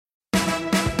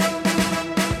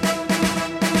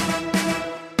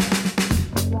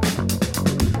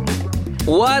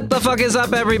What the fuck is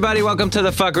up, everybody? Welcome to The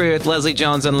Fuckery with Leslie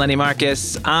Jones and Lenny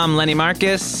Marcus. I'm Lenny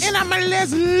Marcus. And I'm a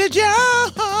Leslie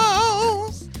Jones.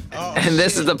 Oh, and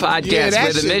this is the podcast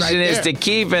where the mission is to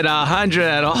keep it 100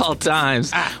 at all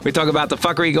times. We talk about the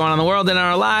fuckery going on in the world and in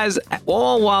our lives,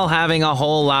 all while having a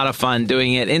whole lot of fun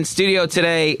doing it. In studio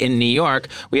today in New York,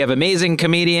 we have amazing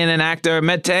comedian and actor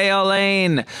Matteo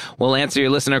Lane. We'll answer your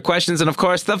listener questions and, of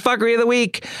course, the fuckery of the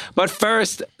week. But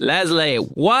first, Leslie,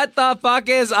 what the fuck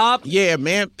is up? Yeah,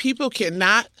 man, people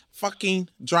cannot fucking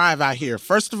drive out here.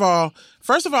 First of all,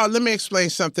 let me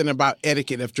explain something about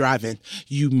etiquette of driving.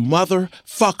 You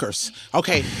motherfuckers.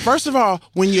 Okay, first of all,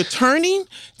 when you're turning,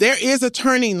 there is a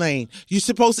turning lane. You're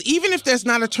supposed, even if there's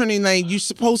not a turning lane, you're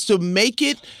supposed to make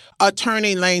it a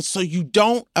turning lane so you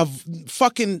don't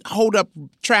fucking hold up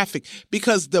traffic.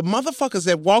 Because the motherfuckers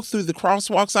that walk through the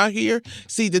crosswalks out here,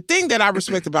 see, the thing that I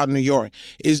respect about New York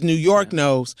is New York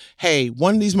knows, hey,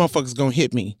 one of these motherfuckers gonna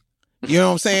hit me. You know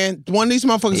what I'm saying? One of these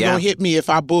motherfuckers gonna hit me if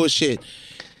I bullshit.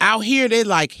 Out here, they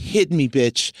like, hit me,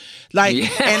 bitch. Like,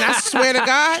 and I swear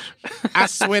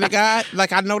to God,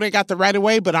 like, I know they got the right of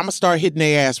way, but I'm gonna start hitting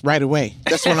their ass right away.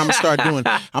 That's what I'm gonna start doing.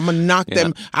 I'm gonna knock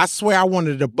them. I swear I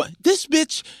wanted to, this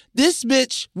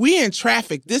bitch, we in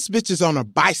traffic. This bitch is on a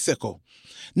bicycle.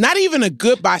 Not even a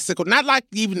good bicycle, not like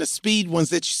even the speed ones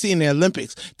that you see in the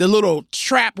Olympics. The little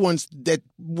trap ones that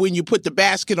when you put the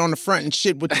basket on the front and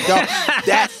shit with the dog.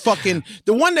 That fucking,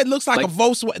 the one that looks like a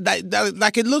Volkswagen,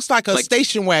 like it looks like a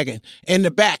station wagon in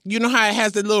the back. You know how it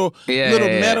has the little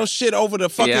metal shit over the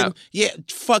fucking,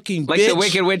 fucking like bitch. The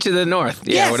Wicked Witch of the North.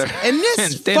 Yeah, yes. Whatever. And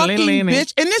this fucking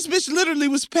bitch, and this bitch literally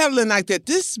was pedaling like that.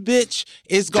 This bitch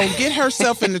is gonna get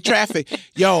herself in the traffic.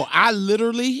 Yo, I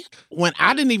literally, when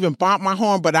I didn't even bonk my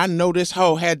horn, but I know this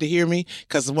hoe had to hear me,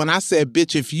 because when I said,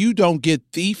 bitch, if you don't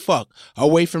get the fuck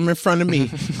away from in front of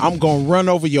me, I'm gonna run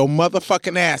over your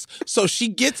motherfucking ass. So she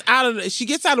gets out of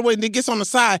the way and then gets on the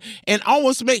side and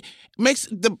almost makes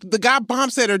the guy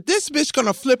bumps at her. This bitch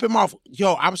gonna flip him off.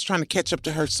 Yo, I was trying to catch up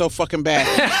to her so fucking bad.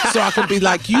 So I could be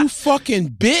like, you fucking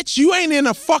bitch, you ain't in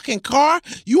a fucking car.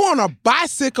 You on a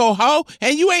bicycle, hoe,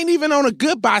 and you ain't even on a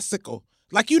good bicycle.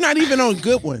 Like, you not even on a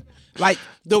good one. Like,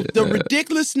 the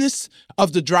ridiculousness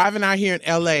of the driving out here in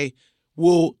L.A.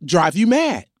 will drive you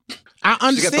mad. I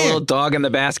understand. She got the little dog in the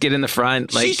basket in the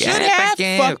front. Like, she should have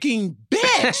fucking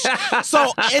bitch.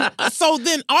 So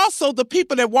then also the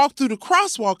people that walk through the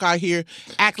crosswalk out here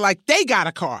act like they got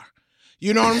a car.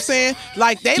 You know what I'm saying?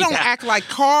 Like, they don't act like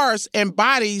cars and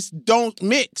bodies don't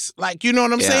mix. Like, you know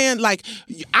what I'm saying? Like,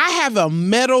 I have a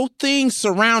metal thing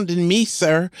surrounding me,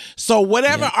 sir. So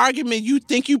whatever argument you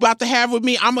think you about to have with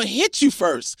me, I'm going to hit you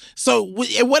first. So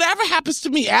whatever happens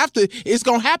to me after, it's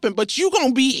going to happen. But you going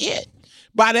to be hit.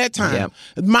 By that time,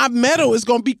 my metal is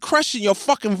going to be crushing your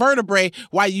fucking vertebrae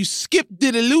while you skip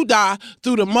diddy-loo-dah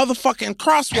through the motherfucking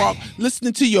crosswalk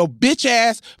listening to your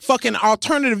bitch-ass fucking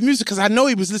alternative music, because I know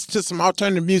he was listening to some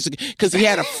alternative music because he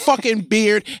had a fucking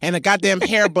beard and a goddamn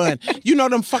hair bun. You know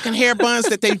them fucking hair buns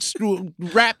that they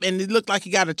wrap and it looked like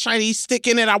he got a Chinese stick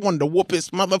in it? I wanted to whoop his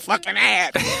motherfucking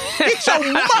ass. Get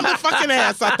your motherfucking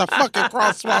ass out the fucking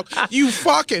crosswalk, you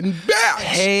fucking bitch.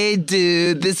 Hey,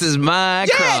 dude, this is my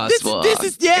crosswalk.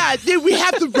 We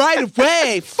have the right of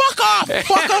way. Fuck off,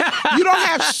 fucker. You don't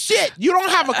have shit. You don't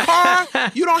have a car.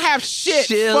 You don't have shit.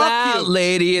 Chill Fuck out, you.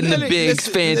 lady in the big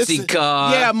fancy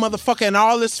car. Yeah, motherfucker, and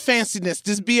all this fanciness.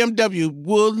 This BMW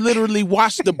will literally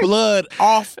wash the blood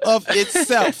off of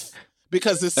itself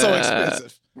because it's so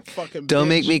expensive. Fucking don't bitch.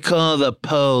 make me call the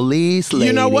police, lady.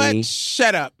 You know what?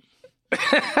 Shut up.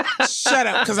 Shut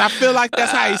up, because I feel like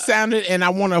that's how he sounded, and I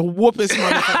want to whoop his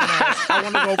motherfucking ass. I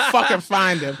want to go fucking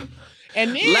find him.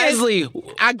 And then Leslie,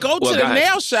 I go to the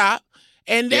nail shop,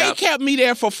 and they kept me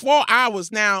there for 4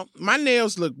 hours. Now, my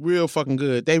nails look real fucking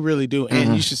good. They really do.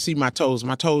 And you should see my toes.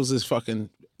 My toes is fucking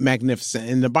magnificent.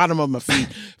 And the bottom of my feet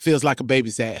feels like a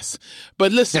baby's ass.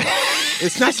 But listen,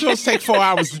 it's not supposed to take 4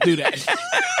 hours to do that.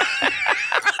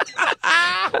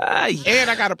 And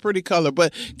I got a pretty color,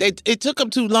 but it took them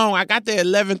too long. I got there at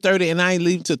 11:30 and I ain't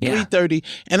leaving till 3:30.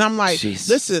 And I'm like,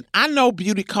 listen, I know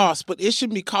beauty costs, but it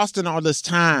shouldn't be costing all this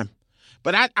time.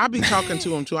 But I be talking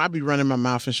to him too. I be running my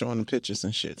mouth and showing them pictures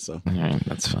and shit. So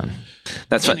that's fun.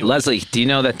 That's fun. Leslie, do you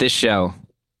know that this show,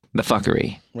 The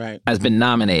Fuckery, has been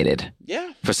nominated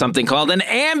for something called an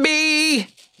Ambi?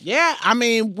 Yeah, I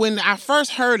mean, when I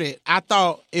first heard it, I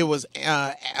thought it was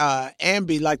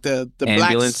Ambi, like the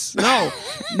ambulance. No.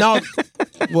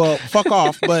 Well, fuck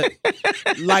off. But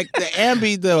like the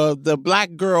Ambi, the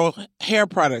black girl hair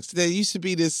products. There used to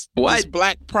be this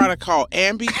black product called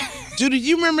Ambi. Judy,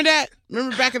 you remember that?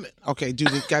 Remember back in the... Okay,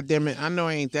 Judith, goddamn it. I know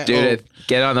I ain't that Judith, old.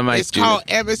 get on the mic, It's called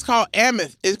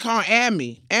Ambi. It's called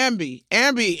Ambi.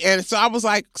 And so I was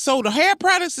like, so the hair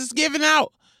products is giving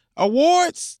out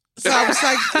awards? So I was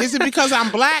like, is it because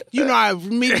I'm black? You know, I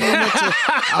immediately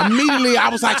I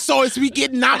was like, so is we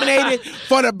getting nominated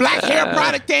for the black hair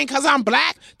product thing because I'm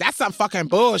black? That's some fucking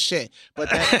bullshit. But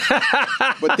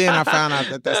then I found out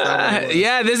that that's not what it was.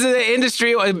 Yeah, this is an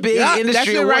industry, a big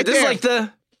industry award. Right, this is like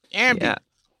the... Ambi. Yeah.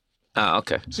 Oh,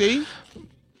 okay. See?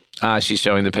 She's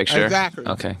showing the picture. Exactly.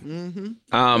 Okay.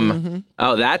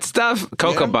 Oh, that stuff?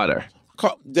 Cocoa butter.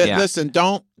 Listen,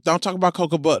 don't talk about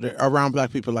cocoa butter around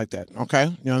black people like that,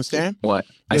 okay? You understand? What?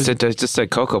 I just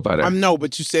said cocoa butter. No,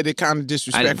 but you said it kind of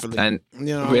disrespectfully. You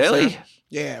know really?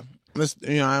 Yeah. I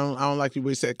don't like the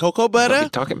way you said cocoa butter. Don't be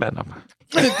talking about no.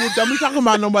 Don't be talking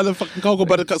about no motherfucking cocoa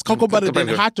butter because cocoa butter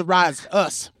didn't have to rise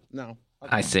us. No.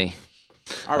 Okay. I see.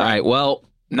 All right. Well,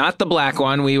 not the black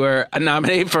one. We were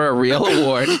nominated for a real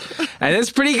award, and it's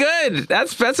pretty good.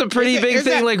 That's a pretty big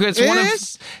thing.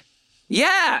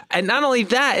 Yeah, and not only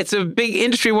that, it's a big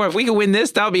industry award. If we could win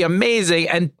this, that would be amazing.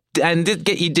 And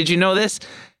did you know this?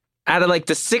 Out of like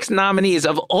the 6 nominees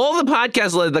of all the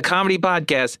podcasts, the comedy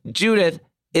podcast, Judith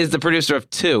is the producer of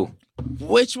 2.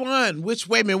 Which one? Wait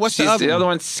a minute, what's the other one? The other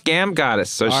one's Scam Goddess.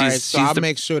 So she's I'll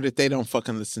make sure that they don't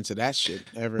fucking listen to that shit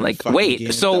ever. Like, wait,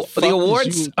 again. So the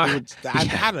awards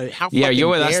yeah, you're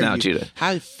with us now, Judith.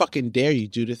 How fucking dare you,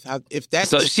 Judith?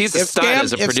 So she's a stud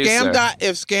as a producer.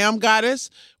 If Scam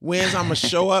Goddess wins, I'm gonna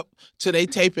show up to they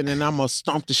taping and I'm gonna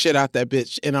stomp the shit out that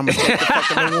bitch and I'm gonna take the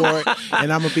fucking award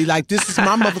and I'm gonna be like, this is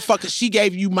my motherfucker. She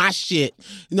gave you my shit.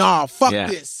 No, fuck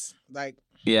this. Like.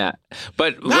 Yeah,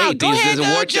 but wait, this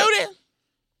award show.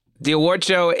 The award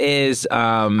show is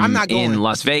I'm not going. in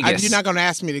Las Vegas. You're not going to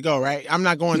ask me to go, right? I'm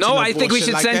not going to No, I think we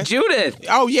should send Judith.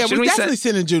 Oh, yeah, we're definitely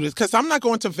sending Judith because I'm not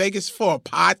going to Vegas for a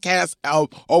podcast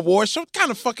award show. What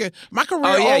kind of fucking... My career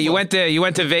Oh, yeah, over. you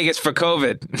went to Vegas for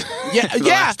COVID. Yeah,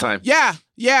 last time. Yeah,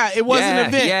 it was an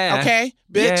event, okay,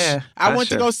 bitch? Yeah, I went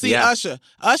to go see Usher.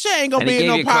 Usher ain't going to be in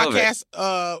no podcast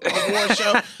award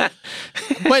show.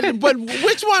 But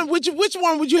which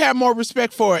one would you have more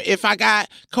respect for if I got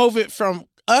COVID from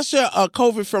Usher or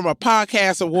COVID from a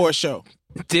podcast award show?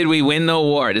 Did we win the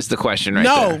award is the question right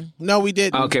there. No, we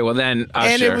didn't. Okay, well then Usher.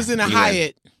 And it was in a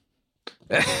Hyatt.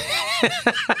 Yeah,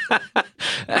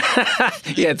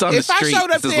 it's on the street. If I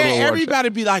showed up there,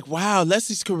 everybody'd be like, wow,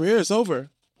 Leslie's career is over.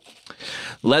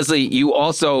 Leslie, you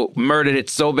also murdered it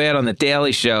so bad on The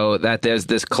Daily Show that there's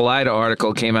this Collider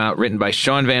article came out written by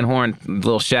Sean Van Horn. A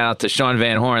little shout out to Sean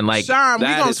Van Horn. Like, Sean, we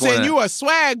gonna send you a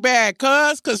swag bag,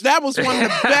 cuz that was one of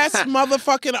the best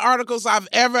motherfucking articles I've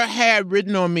ever had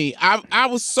written on me. I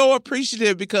was so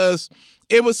appreciative because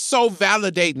it was so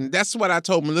validating. That's what I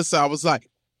told Melissa. I was like,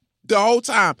 the whole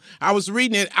time I was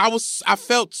reading it, I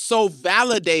felt so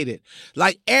validated.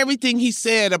 Like everything he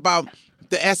said about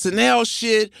the SNL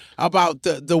shit, about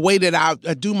the way that I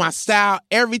do my style,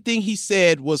 everything he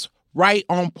said was right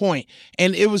on point.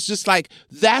 And it was just like,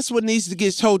 that's what needs to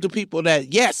get told to people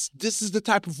that, yes, this is the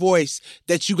type of voice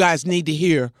that you guys need to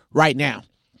hear right now.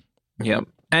 Yep.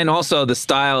 And also the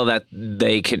style that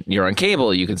you're on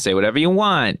cable, you can say whatever you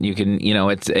want. You can,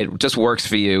 it just works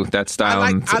for you, that style.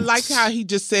 I like how he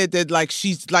just said that, like,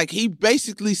 he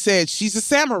basically said she's a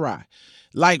samurai.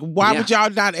 Like, why would y'all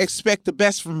not expect the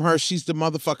best from her? She's the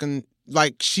motherfucking,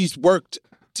 like, she's worked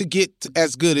to get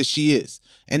as good as she is.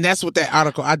 And that's what that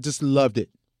article, I just loved it.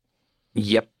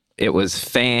 Yep. It was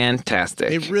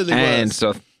fantastic. It really was. And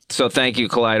so thank you,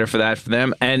 Collider, for that for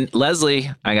them. And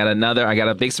Leslie, I got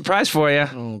a big surprise for you.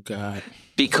 Oh, God.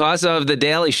 Because of The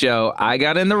Daily Show, I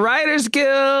got in the Writers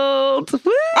Guild. Woo!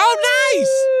 Oh,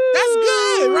 nice. That's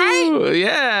good, right?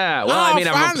 Yeah. Well, I mean,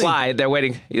 I've applied. They're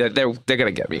waiting. They're going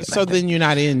to get me. So then you're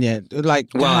not in yet. Like,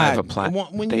 well, God, I've applied.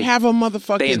 When you have a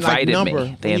motherfucking like number,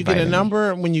 when you get a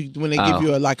number, when they give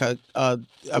you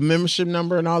a membership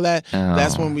number and all that,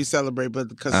 that's when we celebrate. But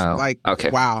because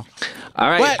okay. Wow. All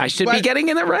right, I should be getting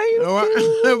in the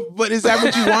right. But is that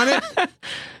what you wanted?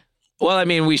 Well, I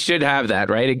mean, we should have that,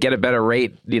 right? To get a better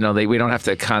rate, we don't have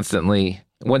to constantly.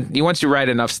 Once you write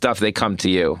enough stuff, they come to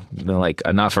you. They're like,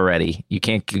 enough already. You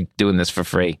can't keep doing this for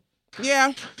free.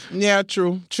 Yeah,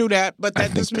 true that. But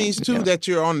that just means too that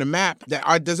you're on the map.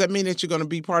 Does that mean that you're going to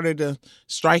be part of the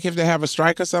strike if they have a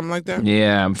strike or something like that?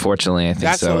 Yeah, unfortunately, I think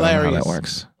that's so. Hilarious. I don't know how that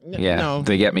works. Yeah, no.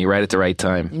 They get me right at the right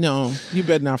time. No, you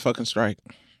better not fucking strike.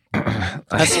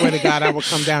 I swear to God, I will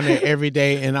come down there every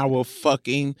day and I will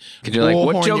fucking. Could you like,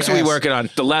 what jokes are we working on?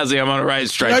 The Leslie, I'm on a riot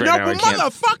strike right now. No,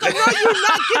 motherfucker, no, you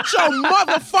not get your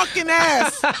motherfucking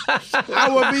ass. I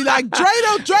will be like,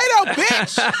 Drado,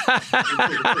 bitch.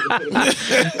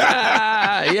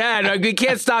 Yeah, no, we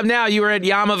can't stop now. You were at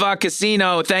Yamava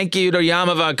Casino. Thank you to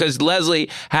Yamava because Leslie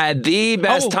had the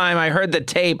best time. I heard the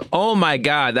tape. Oh my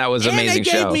God, that was an amazing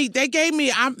show. They gave me.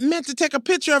 I meant to take a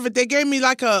picture of it. They gave me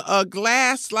like a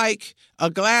glass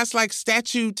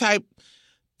statue type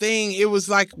thing. It was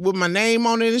like with my name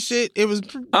on it and shit. It was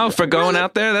for going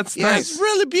out there. That's nice. It's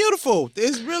really beautiful.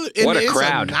 It's really what a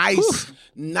crowd.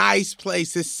 Nice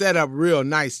place. It's set up real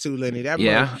nice too, Lenny.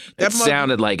 It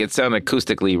sounded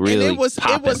acoustically really. And it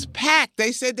was packed.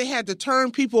 They said they had to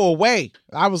turn people away.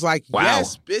 I was like,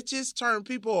 yes, bitches, turn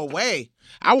people away.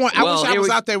 I wish I was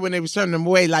out there when they was turning them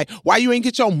away. Like, why you ain't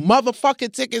get your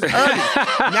motherfucking tickets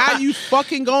early? Now you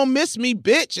fucking gonna miss me,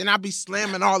 bitch. And I be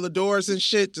slamming all the doors and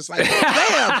shit, just like,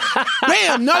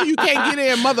 bam, no, you can't get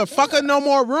in, motherfucker. No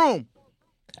more room.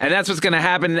 And that's what's going to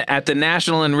happen at the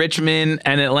National in Richmond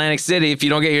and Atlantic City if you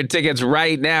don't get your tickets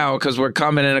right now because we're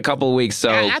coming in a couple of weeks.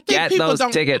 So get those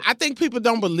tickets. I think people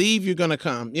don't believe you're going to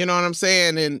come. You know what I'm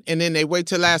saying? And then they wait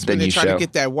till last minute try to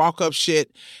get that walk-up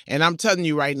shit. And I'm telling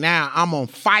you right now, I'm on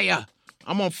fire.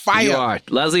 I'm on fire. You are.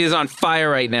 Leslie is on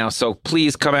fire right now, so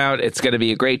please come out. It's going to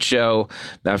be a great show.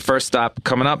 The first stop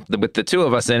coming up with the two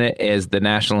of us in it is the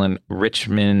National in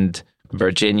Richmond,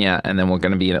 Virginia, and then we're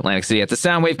going to be in Atlantic City at the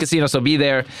Soundwave Casino, so be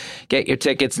there. Get your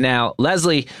tickets now.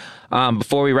 Leslie,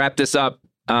 before we wrap this up,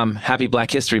 happy Black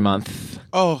History Month.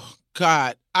 Oh,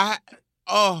 God.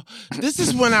 This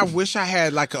is when I wish I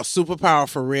had like a superpower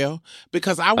for real,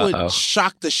 because I would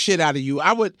shock the shit out of you.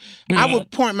 I would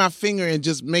point my finger and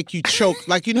just make you choke.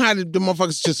 Like, you know how the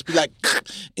motherfuckers just be like,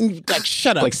 and like,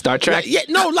 shut up. Like Star Trek?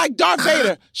 Like Darth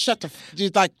Vader. Shut the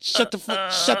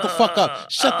fuck up.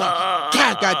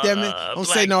 God damn it. I'm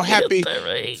saying no happy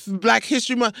Black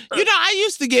History Month. You know, I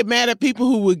used to get mad at people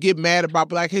who would get mad about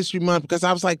Black History Month because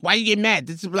I was like, why you get mad?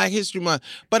 This is Black History Month.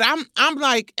 But I'm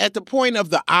like at the point of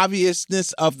the obviousness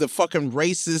of the fucking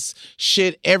racist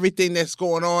shit, everything that's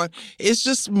going on. It's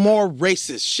just more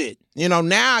racist shit. You know,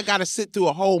 now I got to sit through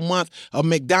a whole month of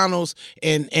McDonald's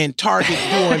and Target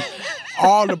doing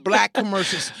all the black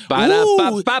commercials.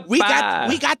 Ooh, we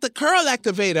got the curl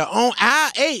activator on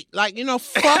aisle 8. Like, you know,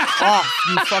 fuck off,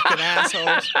 you fucking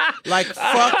assholes. Like,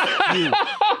 fuck you.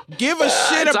 Give a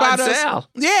shit about us. Sale.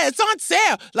 Yeah, it's on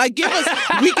sale. Like, we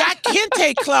got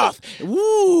kente cloth.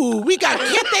 Ooh, we got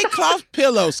kente cloth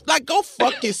pillows. Like, go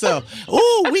fuck yourself.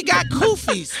 Ooh, we got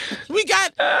koofies. We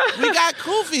got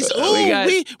koofies.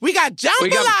 Ooh, we got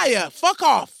jambalaya. Fuck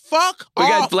off. We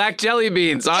got black jelly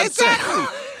beans on sale.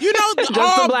 You know,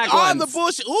 all the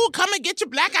bullshit. Ooh, come and get your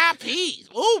black eyed peas.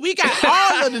 Ooh, we got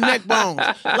all of the neck bones.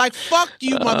 Like, fuck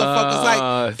you, motherfuckers.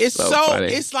 Like, it's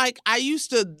it's like I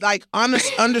used to like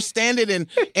understand it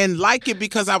and like it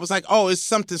because I was like, oh, it's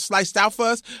something sliced out for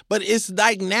us. But it's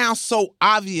like now so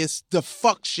obvious the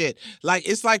fuck shit. Like,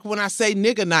 it's like when I say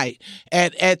nigga night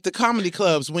at the comedy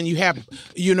clubs when you have,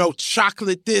 you know,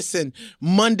 chocolate this and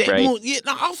Monday. Right.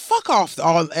 Fuck off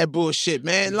all that bullshit,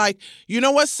 man. Like, you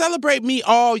know what? Celebrate me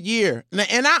all year.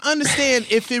 And I understand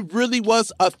if it really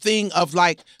was a thing of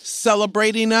like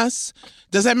celebrating us.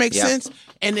 Does that make sense?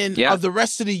 And then of the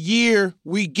rest of the year,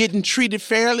 we getting treated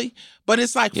fairly. But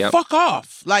it's like, fuck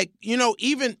off. Like, you know,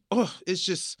 even, it's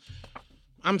just,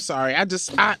 I'm sorry. I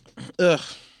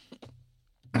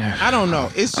don't know.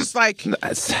 It's just like,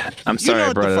 I'm sorry I brought it up. You know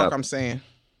what the fuck I'm saying.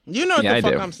 You know what the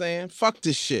fuck I'm saying. Fuck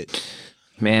this shit.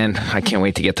 Man, I can't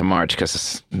wait to get to March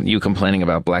because you complaining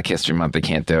about Black History Month, I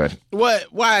can't do it. What?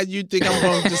 Why? You think I'm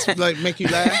going to just like make you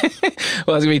laugh?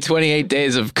 Well, it's going to be 28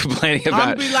 days of complaining about it.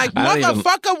 I'll be like,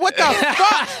 motherfucker, what the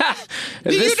fuck?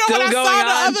 Do you know what I saw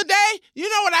the other day? You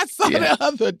know what I saw the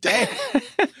other day?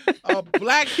 A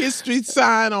Black History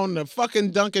sign on the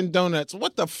fucking Dunkin' Donuts.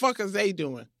 What the fuck is they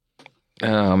doing?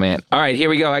 Oh, man. All right,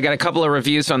 here we go. I got a couple of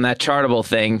reviews on that Chartable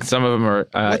thing. Some of them are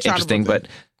interesting, but...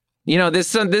 You know,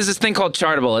 there's this thing called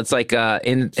Chartable. It's like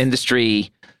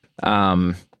industry.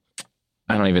 I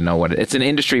don't even know what it's an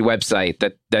industry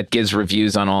website that gives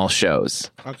reviews on all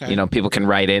shows. Okay. You know, people can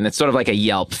write in. It's sort of like a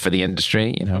Yelp for the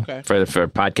industry. You know, for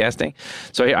podcasting.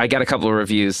 So here, I got a couple of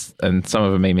reviews, and some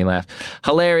of them made me laugh.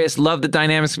 Hilarious. Love the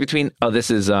dynamics between. Oh,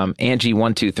 this is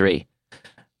Angie123.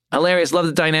 Hilarious. Love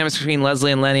the dynamics between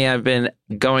Leslie and Lenny. I've been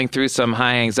going through some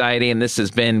high anxiety, and this has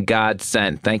been God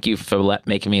sent. Thank you for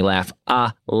making me laugh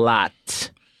a lot.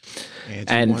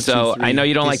 And so I know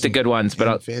you don't like the good ones,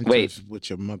 but wait. With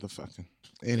your motherfucking.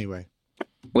 Anyway.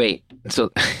 Wait.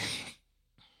 So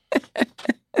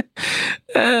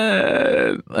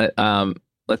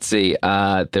Let's see.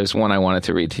 There's one I wanted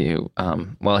to read to you.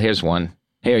 Well, here's one.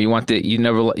 Here, you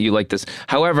like this.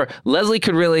 However, Leslie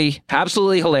could really,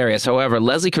 absolutely hilarious. However,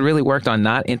 Leslie could really work on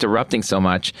not interrupting so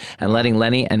much and letting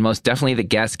Lenny and most definitely the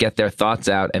guests get their thoughts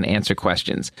out and answer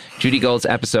questions. Judy Gold's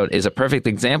episode is a perfect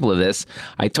example of this.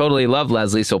 I totally love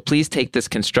Leslie, so please take this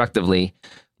constructively.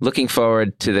 Looking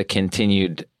forward to the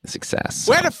continued success.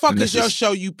 Where the fuck is your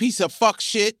show, you piece of fuck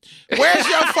shit? Where's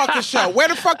your fucking show? Where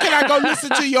the fuck can I go listen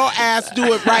to your ass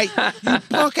do it right, you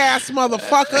punk ass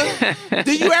motherfucker?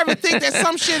 Do you ever think that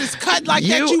some shit is cut like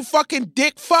that, you fucking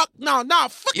dick fuck? No,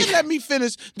 fucking let me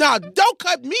finish. No, don't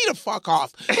cut me the fuck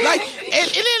off. Like, and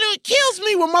it kills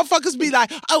me when motherfuckers be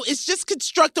like, oh, it's just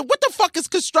constructive. What the fuck is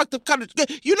constructive?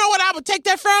 You know what I would take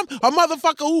that from? A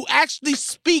motherfucker who actually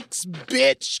speaks,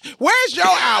 bitch. Where's your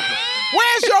album?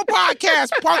 Where's your podcast,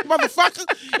 punk motherfucker?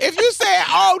 If you say,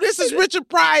 oh, this is Richard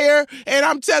Pryor, and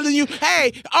I'm telling you,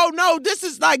 hey, oh no, this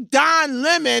is like Don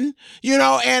Lemon,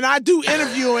 and I do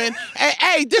interviewing, and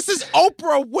hey, this is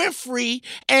Oprah Winfrey,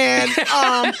 and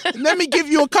let me give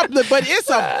you a couple of, but it's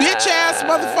a bitch ass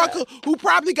motherfucker who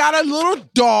probably got a little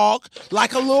dog,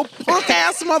 like a little punk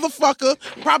ass motherfucker,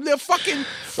 probably a fucking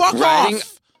fuck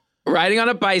off. Riding on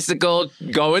a bicycle,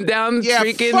 going down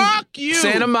freaking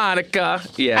Santa Monica.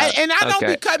 Yeah. And I don't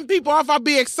be cutting people off. I'll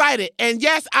be excited. And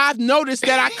yes, I've noticed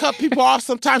that I cut people off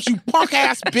sometimes, you punk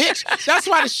ass bitch. That's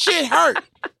why the shit hurt.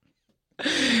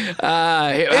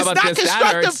 How about this?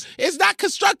 That hurts. It's not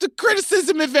constructive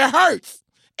criticism if it hurts.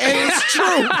 And it's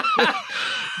true.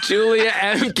 Julia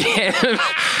M. Kim.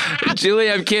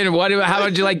 How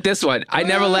would you like this one? I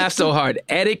never laugh so hard.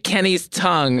 Edit Kenny's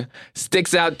tongue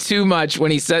sticks out too much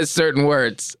when he says certain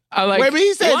words. I'm like, wait, but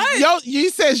he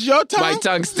says your tongue? My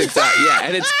tongue sticks out,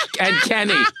 yeah. And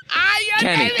Kenny.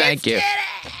 Kenny, thank you.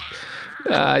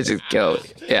 I just go.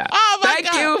 Yeah. Oh my thank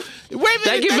God. you. Wait a minute,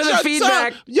 thank you for the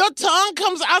feedback. Your tongue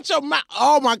comes out your mouth.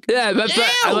 Oh my God. Yeah, but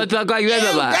I don't talk like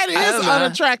that. That is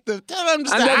unattractive. Tell them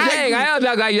to I'm not saying I don't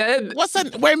talk like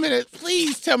that. Wait a minute.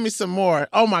 Please tell me some more.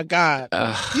 Oh my God.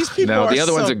 These people are the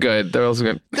other ones are good. They're also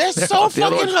good. They're so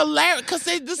fucking hilarious because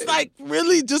they just like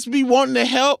really just be wanting to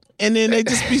help and then they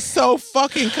just be so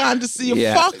fucking condescending.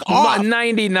 Yeah. Fuck off.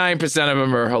 99% of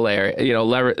them are hilarious.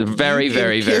 Very,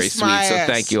 very, very sweet. So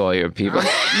thank you, all your people.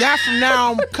 Now from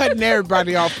now, I'm cutting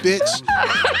everybody off, bitch.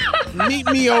 Meet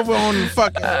me over on the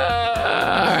fucking... all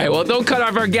right, well, don't cut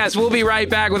off our guests. We'll be right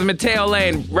back with Matteo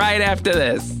Lane right after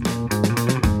this.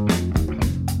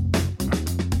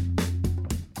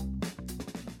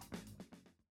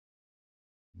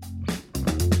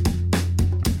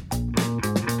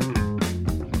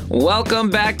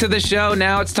 Welcome back to the show.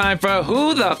 Now it's time for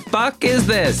Who the Fuck Is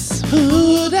This?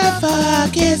 Who the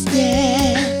fuck is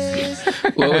this?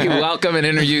 Well, we welcome and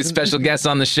interview special guests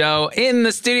on the show. In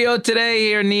the studio today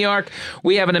here in New York,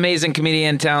 we have an amazing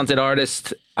comedian, talented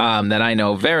artist that I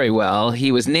know very well.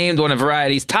 He was named one of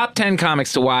Variety's top 10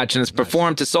 comics to watch and has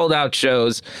performed to sold-out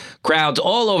shows, crowds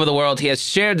all over the world. He has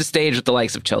shared the stage with the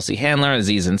likes of Chelsea Handler,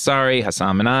 Aziz Ansari,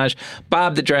 Hassan Minaj,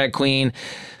 Bob the Drag Queen,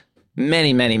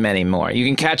 many, many, many more. You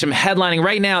can catch him headlining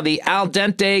right now the Al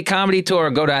Dente Comedy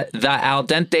Tour. Go to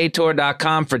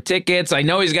thealdentetour.com for tickets. I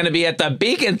know he's going to be at the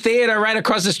Beacon Theater right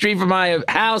across the street from my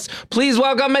house. Please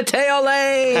welcome Matteo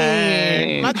Lane.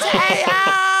 Hey,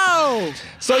 Matteo!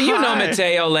 So you know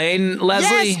Matteo Lane,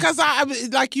 Leslie? Yes, because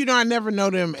I never know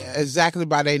them exactly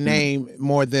by their name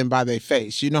more than by their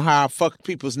face. You know how I fuck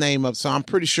people's name up, so I'm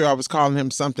pretty sure I was calling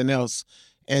him something else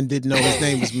and didn't know his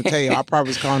name was Matteo. I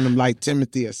probably was calling him like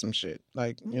Timothy or some shit.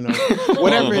 Like,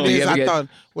 whatever it is, thought,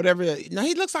 whatever. No,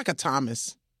 he looks like a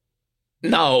Thomas.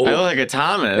 No. I look like a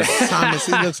Thomas. Thomas,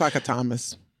 he looks like a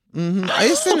Thomas. Mm-hmm.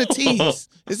 It's in the T's.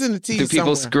 It's in the T's. Do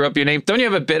people somewhere. screw up your name? Don't you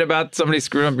have a bit about somebody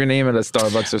screwing up your name at a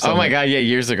Starbucks or something? Oh my God, yeah,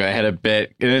 years ago I had a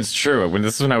bit, and it's true.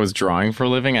 When I was drawing for a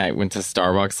living, I went to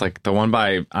Starbucks, like the one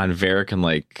on Varick and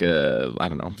I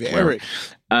don't know. Varick.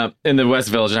 In the West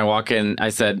Village, and I walk in,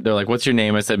 they're like, what's your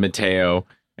name? I said, Matteo.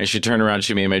 And she turned around,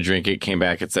 she made my drink, it came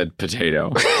back, it said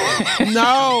potato.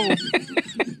 No. And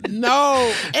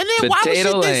then Potato why would she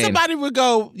Lane. think somebody would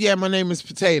go, yeah, my name is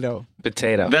Potato?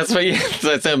 Potato. That's what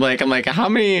so I said, I'm like, how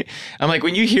many? I'm like,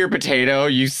 when you hear potato,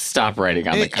 you stop writing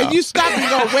on the cup. And you stop and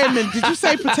go, wait a minute, did you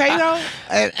say potato?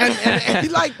 And you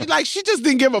like, she just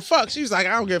didn't give a fuck. She was like,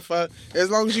 I don't give a fuck. As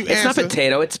long as you answer. It's not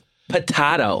potato, it's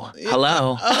potato.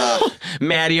 Hello.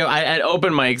 Matteo. At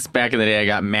open mics back in the day, I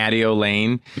got Matteo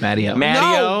Lane. Matteo.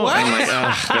 No, what? I'm like,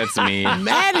 oh, that's me.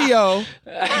 Matteo.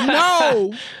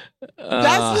 No.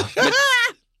 That's...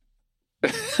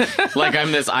 Like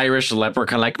I'm this Irish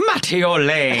leprechaun, like Matteo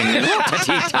Lane.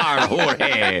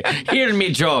 Hear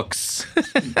me jokes.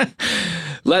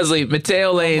 Leslie,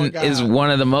 Matteo Lane is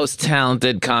one of the most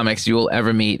talented comics you will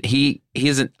ever meet.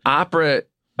 He's an opera.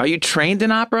 Are you trained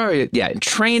in opera? Yeah,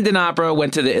 trained in opera.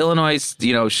 Went to the Illinois,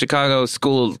 Chicago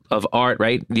School of Art,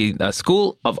 right? The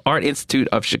School of Art Institute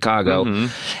of Chicago.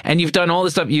 And you've done all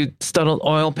this stuff. You studied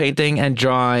oil painting and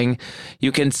drawing.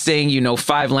 You can sing. You know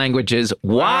 5 languages.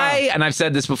 Why? And I've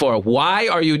said this before. Why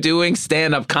are you doing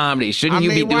stand-up comedy? Shouldn't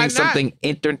you be doing something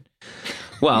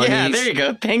Well, yeah, there you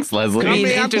go. Thanks, Leslie. I mean,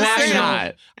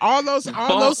 international. All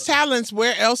those talents.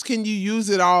 Where else can you use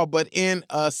it all but in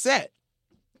a set?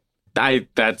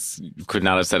 Could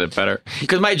not have said it better.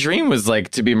 Because my dream was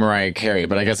like to be Mariah Carey,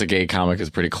 but I guess a gay comic is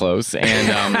pretty close. And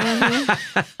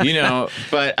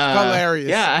but hilarious.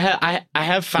 Yeah, I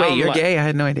have found. Wait, you're gay? I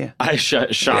had no idea.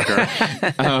 Shocker.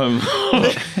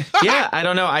 Yeah, I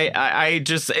don't know. I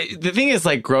just the thing is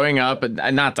like growing up,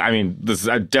 I'm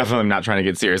definitely not trying to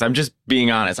get serious. I'm just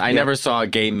being honest. I never saw a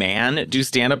gay man do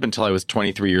stand up until I was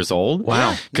 23 years old.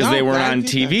 Wow. Because they weren't on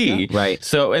TV. Yeah. Right.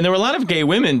 So, and there were a lot of gay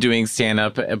women doing stand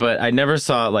up, but I never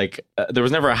saw there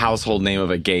was never a household name of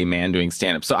a gay man doing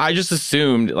stand up. So I just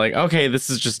assumed like, okay, this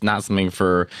is just not something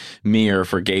for me or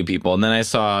for gay people. And then I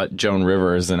saw Joan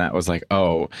Rivers and I was like,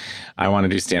 oh, I want to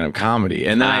do stand up comedy.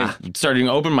 And then I started doing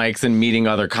open mics and meeting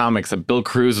other comics. Bill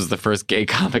Cruz was the first gay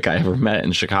comic I ever met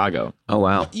in Chicago. Oh,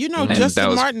 wow.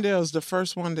 Justin Martindale's the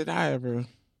first one that I ever...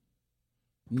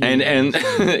 And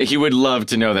he would love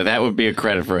to know that would be a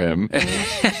credit for him.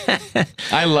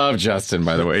 I love Justin,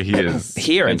 by the way. He is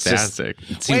fantastic.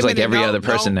 It seems like every other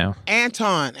person now.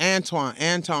 Anton.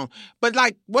 But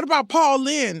what about Paul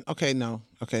Lynn? Okay, no.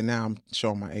 Okay, now I'm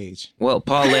showing my age. Well,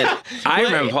 Paul Lynn, I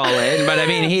remember Paul Lynn, but I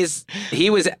mean, he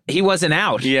wasn't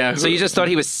out. Yeah. So you just thought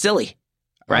he was silly.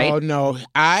 Right? Oh, no.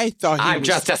 I thought I'm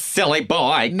just a silly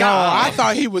boy. No, I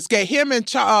thought he was gay. Him and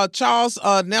Charles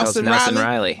Nelson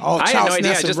Riley. Oh, I had no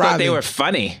idea. I just thought they were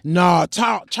funny. No,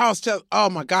 Charles, oh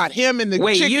my God. Him and the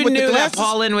chick with the glasses. That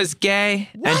Paul Lynn was gay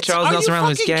and Charles Nelson Riley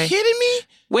was gay? Are you fucking kidding me?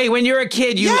 Wait, when you were a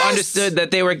kid, you understood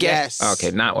that they were gay? Yes.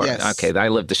 Okay, not working. Yes. Okay, I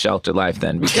lived a sheltered life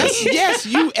then. Yes,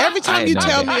 you. Every time you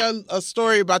tell me a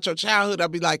story about your childhood, I'll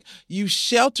be like, you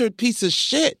sheltered piece of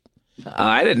shit.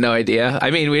 I had no idea. I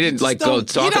mean, we didn't go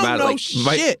talk about it.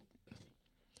 Shit.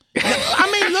 I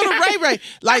mean, little Ray Ray,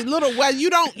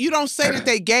 you don't say that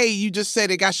they gay. You just say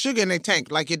they got sugar in their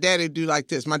tank. Like your daddy would do like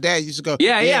this. My dad used to go.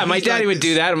 Yeah. My daddy would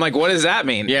do that. I'm like, what does that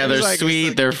mean? Yeah, they're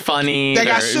sweet. They're funny. They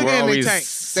got sugar in their tank.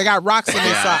 They got rocks in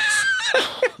their socks.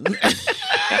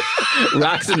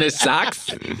 Rocks in their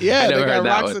socks? Yeah, they got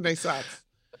rocks in their socks.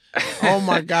 Oh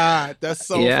my God, that's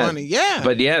so funny. Yeah,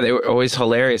 but they were always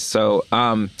hilarious. So,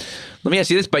 let me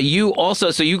ask you this: but you also,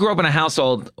 so you grew up in a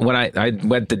household. When I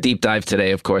went the deep dive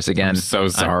today, of course, again. I'm so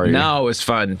sorry. No, it was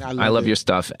fun. I love your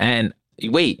stuff. And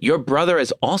wait, your brother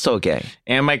is also gay,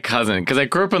 and my cousin, because I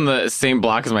grew up on the same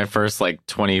block as my first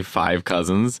 25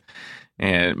 cousins,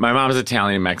 and my mom's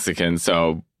Italian and Mexican,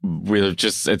 so.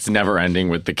 It's never ending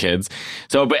with the kids.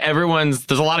 So, but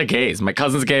there's a lot of gays. My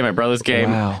cousin's gay, my brother's gay.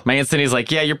 Wow. My Aunt Cindy's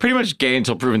like, yeah, you're pretty much gay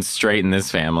until proven straight in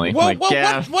this family. What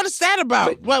is that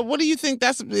about? What do you think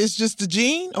it's just the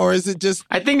gene, or is it just?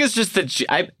 I think it's just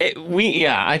I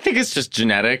think it's just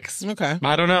genetics. Okay.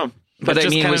 I don't know. But I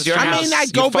mean, was your house,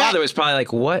 your father was probably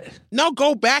like, what? No,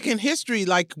 go back in history.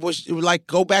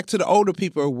 Go back to the older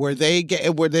people. Were they gay?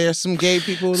 Were there some gay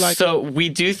people? So we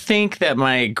do think that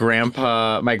my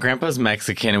grandpa's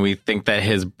Mexican, and we think that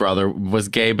his brother was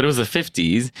gay, but it was the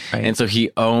 50s. Right. And so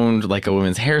he owned a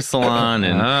women's hair salon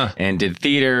and did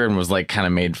theater and was kind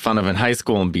of made fun of in high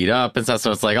school and beat up and stuff.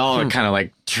 So it's all kind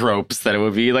of tropes that it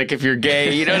would be if you're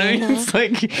gay, you know what I mean?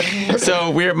 It's so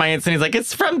weird. My Aunt Cindy's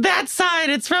it's from that side.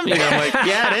 It's from, I'm like,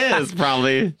 yeah, it is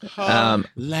probably.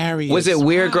 Larry. Was it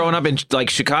weird growing up in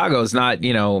Chicago? It's not,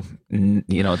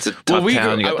 it's a tough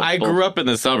town. I grew up in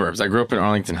the suburbs. I grew up in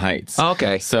Arlington Heights. Oh,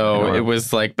 okay. So it was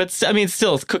but I mean,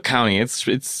 still, it's Cook County. It's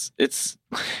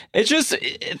just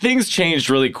things changed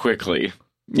really quickly.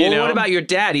 What about your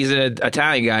dad? He's an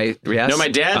Italian guy. Yes? No, my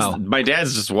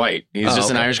dad's just white. He's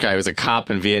just an Irish guy. He was a cop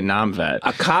and Vietnam vet.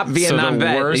 A cop Vietnam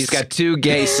vet. He's got 2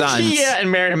 gay sons. Yeah, and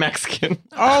married a Mexican.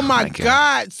 Oh my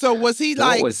God! So was he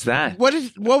What was that? What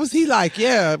was he like?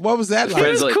 Yeah, what was that like? He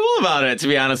was cool about it, to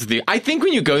be honest with you. I think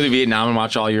when you go to Vietnam and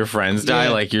watch all your friends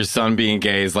die, your son being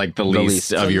gay is the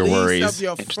least of your worries. Of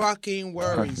your fucking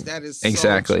worries. That is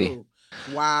exactly. So true.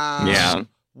 Wow. Yeah.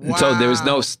 Wow. So there was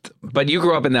no, but you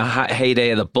grew up in the heyday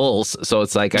of the Bulls, so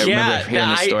it's like I remember hearing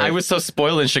the story. I was so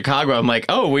spoiled in Chicago. I'm like,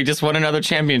 oh, we just won another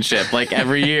championship, like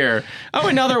every year. Oh,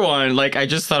 another one. Like I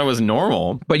just thought it was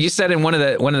normal. But you said in one of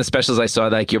the specials I saw,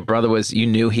 like your brother you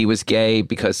knew he was gay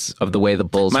because of the way the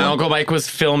Bulls. My went. Uncle Mike was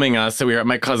filming us, so we were at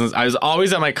my cousin's. I was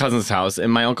always at my cousin's house,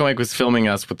 and my Uncle Mike was filming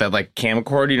us with that like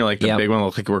camcorder, like the big one that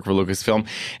looked like it worked for Lucasfilm,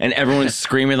 and everyone's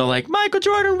screaming. They're like, Michael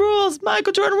Jordan rules,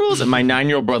 Michael Jordan rules, and my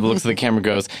 9-year-old brother looks at the camera and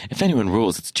goes, if anyone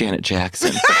rules, it's Janet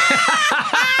Jackson.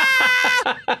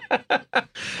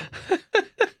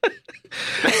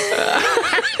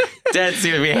 Dead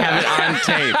serious. We have it on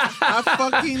tape. I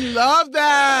fucking love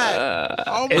that.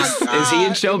 Oh my God. Is he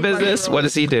in show business? What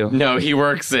does he do? No, he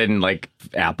works in like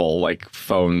Apple, like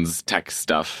phones, tech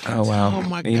stuff. Oh wow. Oh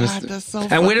my God, that's so.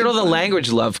 And where did all the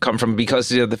language love come from? Because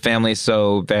the family's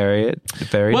so varied.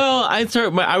 Well,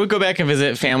 I would go back and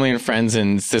visit family and friends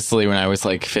in Sicily when I was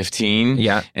like 15.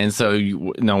 Yeah, and so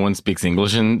no one speaks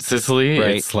English in Sicily.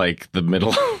 Right. It's like the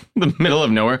middle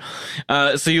of nowhere.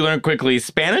 So you learn quickly.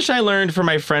 Spanish I learned from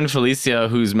my friend Felicia,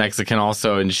 who's Mexican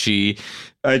also, and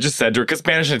I just said to her, because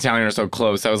Spanish and Italian are so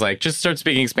close, I was like, just start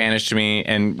speaking Spanish to me,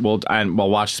 and we'll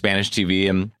watch Spanish TV.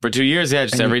 And for 2 years,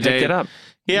 just every day. Picked it up.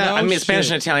 Yeah, No I mean, shit.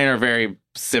 Spanish and Italian are very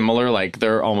similar. Like,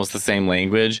 they're almost the same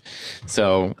language.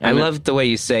 So I love the way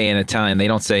you say in Italian. They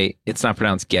don't say, it's not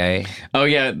pronounced gay. Oh,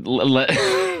 yeah.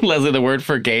 Leslie, the word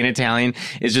for gay in Italian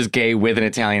is just gay with an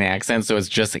Italian accent. So it's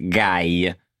just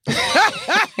guy.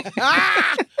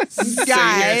 So you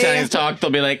hear Italians talk, they'll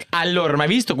be like, allora, ma hai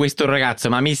visto questo ragazzo?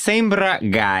 Ma mi sembra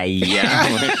gay.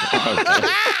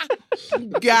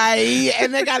 Guy,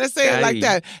 and they gotta say it like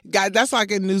that. Guy, that's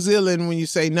like in New Zealand when you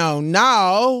say no.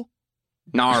 Nar.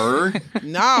 No.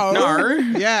 Nar.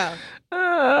 Yeah.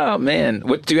 Oh, man.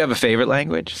 Do you have a favorite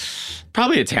language?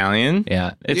 Probably Italian.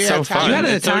 Yeah. It's so fun. You had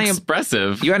an it's Italian, so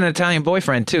expressive. You had an Italian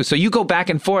boyfriend, too. So you go back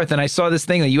and forth, and I saw this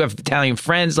thing that you have Italian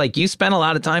friends. Like, you spend a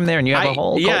lot of time there, and you have a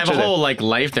whole culture I have a whole, there. like,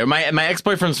 life there. My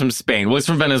ex-boyfriend's from Spain. Well, he's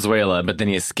from Venezuela, but then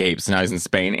he escaped, so now he's in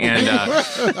Spain. And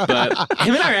but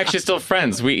him and I are actually still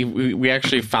friends. We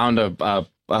actually found a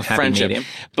friendship. Medium.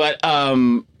 But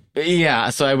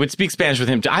yeah, so I would speak Spanish with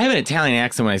him. I have an Italian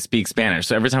accent when I speak Spanish,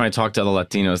 so every time I talk to other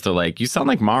Latinos, they're like, "You sound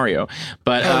like Mario."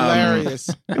 But Hilarious.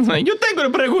 It's like, "You tengo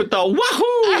una pregunta,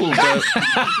 wahoo!"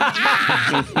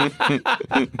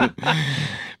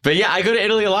 But yeah, I go to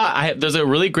Italy a lot. There's a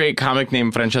really great comic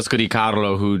named Francesco Di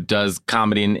Carlo who does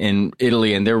comedy in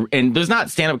Italy, and there's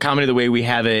not stand-up comedy the way we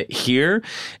have it here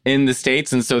in the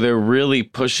States, and so they're really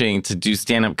pushing to do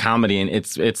stand-up comedy, and it's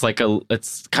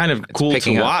kind of cool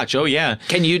to watch. Oh yeah,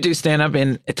 can you do stand-up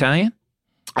in Italian?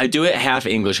 I do it half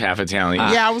English, half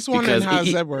Italian. Yeah, I was wondering how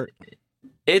does that work.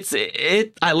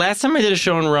 Last time I did a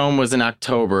show in Rome was in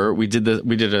October. We did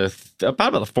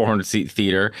about a 400-seat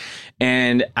theater,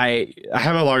 and I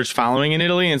have a large following in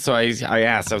Italy, and so I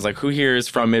asked, I was like, who here is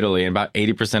from Italy? And about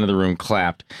 80% of the room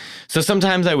clapped. So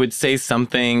sometimes I would say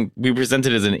something. We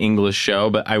presented as an English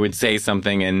show, but I would say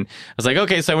something, and I was like,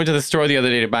 okay, so I went to the store the other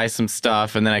day to buy some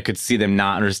stuff, and then I could see them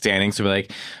not understanding. So we're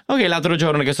like, okay, l'altro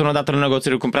giorno che sono andato al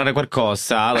negozio di comprare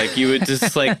qualcosa. Like you would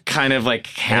just like kind of like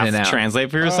half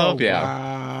translate for yourself. Oh, yeah.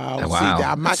 Wow.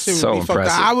 Wow. See, my shit So would be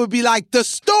impressive. I would be like, the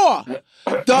store.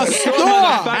 The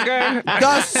store.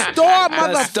 The store,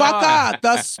 motherfucker.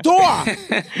 The store.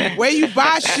 Where you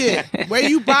buy shit. Where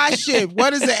you buy shit.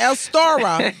 What is it? El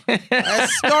Stora. El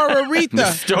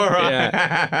Storarita.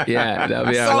 Stora. Yeah,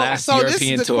 that'll be our last European this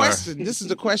is the tour. question. This is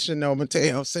the question, though,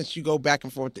 Matteo. Since you go back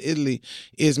and forth to Italy,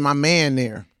 is my man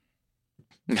there?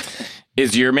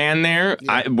 Is your man there?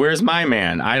 Yeah. Where's my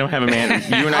man? I don't have a man.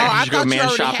 You and I should go man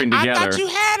shopping together. I thought you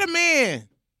had a man.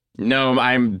 No,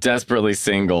 I'm desperately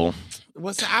single.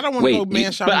 I don't want to go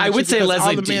man shopping. But I would say,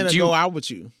 Leslie, all the men go out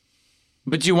with you.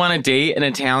 But you want to date an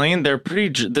Italian? They're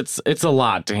pretty. It's a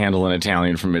lot to handle an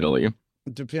Italian from Italy.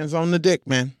 It depends on the dick,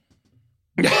 man.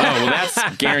 Oh, well,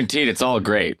 that's guaranteed. It's all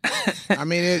great. I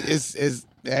mean, it's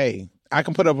hey, I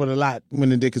can put up with a lot when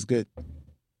the dick is good.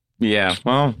 Yeah,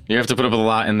 well, you have to put up with a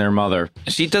lot in their mother.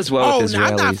 She does well with Israelis.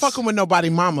 I'm not fucking with nobody,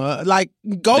 mama. Like,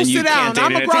 go sit down.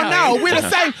 I'm a grown now. We're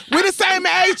the same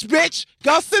age, bitch.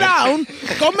 Go sit down.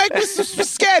 Go make me some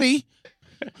spaghetti.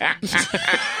 Yeah,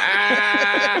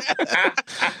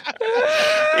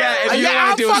 if you I'm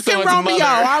want to do fucking someone's Romeo.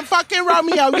 mother. I'm fucking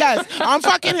Romeo. Yes, I'm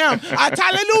fucking him.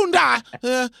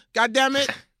 Talelunda. God damn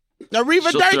it.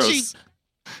 Arrivederci.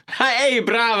 Hey,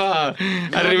 brava.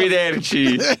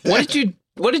 Arrivederci.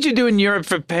 What did you do in Europe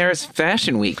for Paris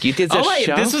Fashion Week? You did this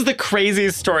show? This was the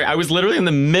craziest story. I was literally in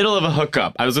the middle of a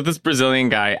hookup. I was with this Brazilian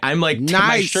guy. I'm like,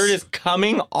 my shirt is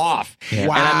coming off. Yeah.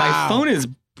 Wow. And my phone is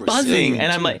buzzing.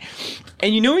 And I'm like,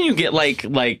 and you know when you get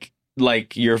like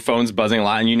like your phone's buzzing a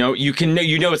lot, and you know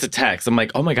it's a text. I'm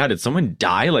like, oh my god, did someone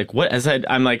die? Like, what?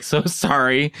 I'm like, so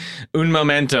sorry, un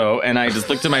momento. And I just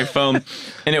looked at my phone,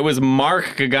 and it was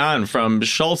Mark Gagan from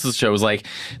Schultz's show. It was like,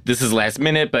 this is last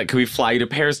minute, but can we fly you to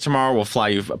Paris tomorrow? We'll fly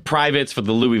you privates for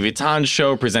the Louis Vuitton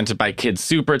show presented by Kids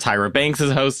Super. Tyra Banks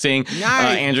is hosting.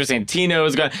 Nice. Andrew Santino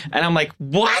is going, and I'm like,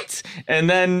 what? And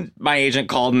then my agent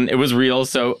called, and it was real.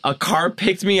 So a car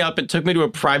picked me up and took me to a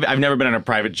private. I've never been on a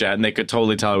private jet, and they could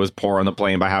totally tell I was poor on the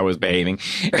plane by how I was behaving.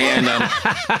 And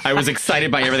I was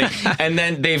excited by everything. And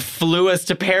then they flew us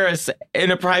to Paris in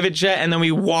a private jet. And then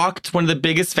we walked one of the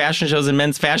biggest fashion shows in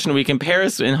Men's Fashion Week in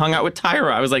Paris and hung out with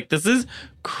Tyra. I was like, this is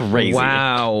crazy.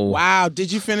 Wow.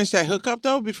 Did you finish that hookup,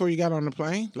 though, before you got on the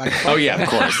plane? Like, oh, yeah, of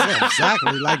course. Yeah,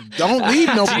 exactly. Like, don't leave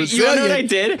no Brazilian. You know what I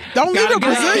did? Don't leave a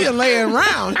Brazilian laying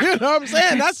around. You know what I'm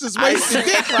saying? That's just wasted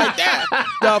dick right there.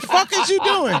 The fuck is you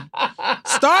doing?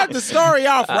 Start the story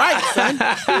off right, son.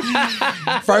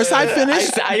 First, I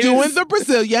finished doing the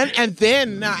Brazilian, and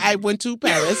then I went to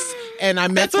Paris, and I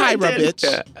met Tyra, bitch.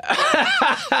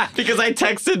 Yeah. Because I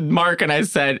texted Mark, and I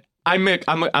said, I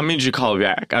need you to call me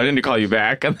back. I didn't call you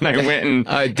back. And then I went and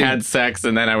had sex,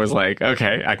 and then I was like,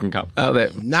 okay, I can come. Oh,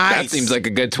 nice. That seems like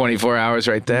a good 24 hours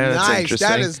right there. That's interesting.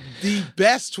 That is the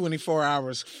best 24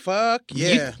 hours. Fuck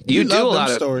yeah. You do a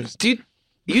lot of stories.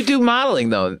 You do modeling,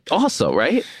 though, also,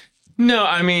 right? No,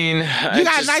 I mean, you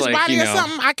got a nice body or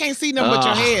something? I can't see nothing but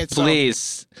your head. So.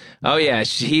 Please. Oh, yeah.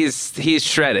 He's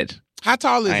shredded. How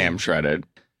tall is he? I am shredded.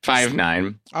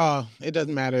 5'9". Oh, it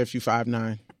doesn't matter if you're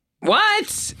 5'9". What?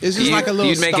 It's just like a little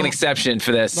You'd make stomp. an exception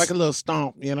for this. Like a little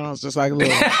stomp, you know? It's just like a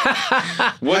little...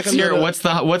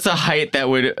 What's a height that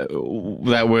would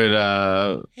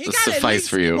suffice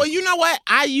for you? Well, you know what?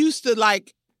 I used to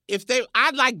like...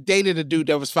 I like dated a dude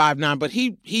that was 5'9", but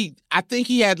I think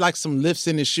he had like some lifts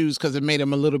in his shoes because it made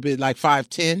him a little bit like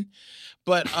 5'10".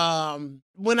 But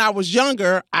when I was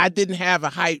younger, I didn't have a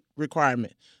height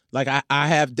requirement. Like I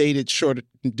have dated shorter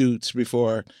dudes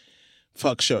before,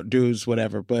 fuck short dudes,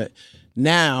 whatever. But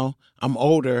now I'm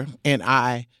older and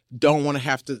I don't want to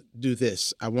have to do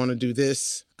this. I want to do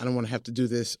this. I don't want to have to do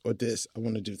this or this. I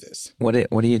want to do this. What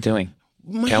are you doing?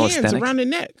 My hands around the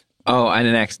neck. Oh, and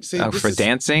the next for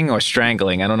dancing or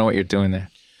strangling. I don't know what you're doing there.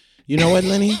 You know what,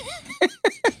 Lenny?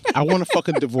 I want a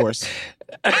fucking divorce.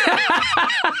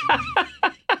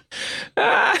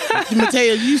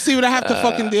 Matteo, you see what I have to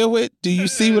fucking deal with? Do you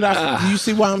see do you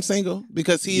see why I'm single?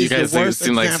 Because he is the worst example. You guys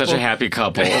seem like such a happy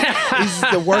couple. He's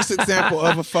the worst example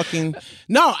of a fucking...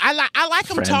 No, I like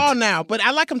him tall now, but I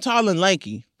like him tall and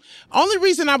lanky. Only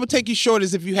reason I would take you short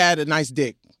is if you had a nice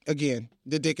dick. Again,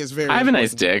 the dick is very I have important. a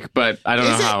nice dick, but I don't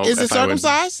know how... Is it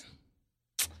circumcised?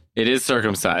 It is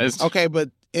circumcised. Okay,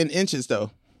 but in inches, though.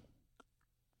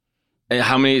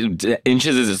 How many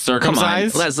inches is it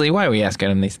circumcised? Come on, Leslie, why are we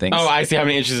asking him these things? Oh, I see how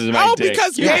many inches is my dick.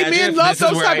 Because gay men love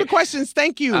those type of questions.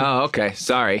 Thank you. Oh, okay.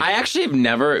 Sorry. I actually have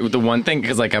never, the one thing,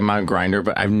 because like I'm on Grindr,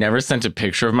 but I've never sent a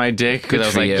picture of my dick because I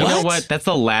was like, you know what? That's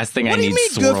the last thing I need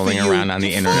swirling around on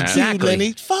the internet. Exactly.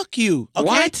 Lenny. Fuck you. Okay?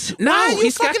 What? No,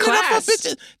 he's got class. That's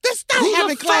not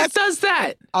having class. Who the fuck does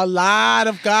that? A lot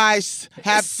of guys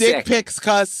have dick pics,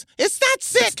 cuz. It's not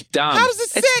sick. It's dumb. How is it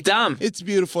sick? It's dumb. It's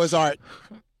beautiful. It's art.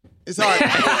 It's art.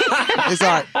 It's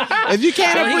art. If you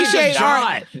can't appreciate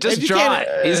art, just draw it.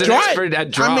 He's an expert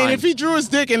at drawing. I mean, if he drew his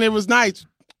dick and it was nice,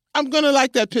 I'm gonna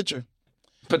like that picture.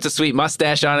 Puts a sweet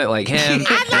mustache on it like him.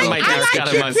 I like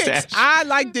dick pics. I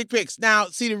like dick pics. Now,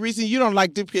 see, the reason you don't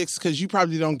like dick pics because you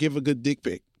probably don't give a good dick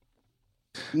pic.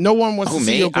 No one wants to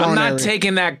see your groin I'm not area.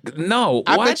 Taking that. No,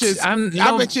 I what?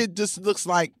 Bet you it just looks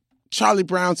like Charlie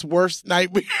Brown's worst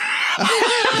nightmare.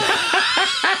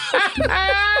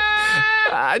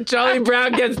 Charlie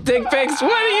Brown gets dick pics.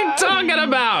 What are you talking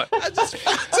about?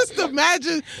 Just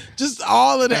imagine just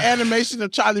all of the animation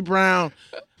of Charlie Brown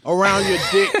around your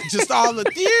dick. Just all the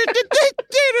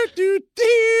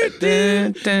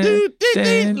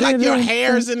like your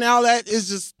hairs and all that is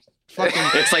just fucking.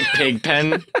 It's like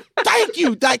Pigpen. Thank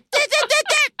you. Like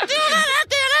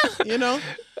you know,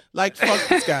 like fuck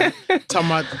this guy. Talking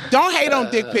about, don't hate on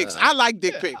dick pics. I like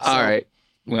dick pics. All right.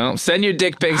 Well, send your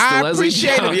dick pics to Leslie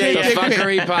Jones, the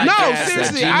Fuckery Podcast. No,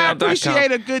 seriously, I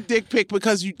appreciate a good dick pic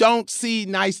because you don't see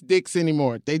nice dicks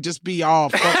anymore. They just be all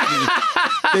fucking,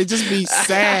 they just be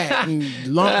sad and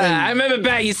lumping. I remember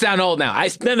back, you sound old now. I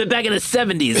remember back in the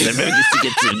 70s, I remember used to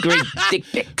get some great dick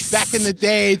pics. Back in the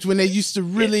days when they used to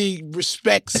really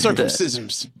respect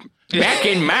circumcisions. Back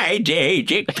in my day,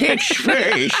 dick pics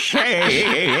first.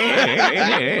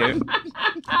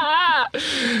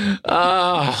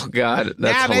 Oh, God. That's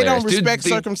now hilarious. they don't respect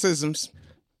circumcisions.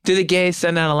 Do the gays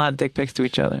send out a lot of dick pics to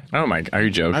each other? Oh my! Are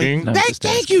you joking? No,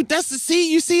 Thank you. That's the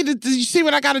see. You see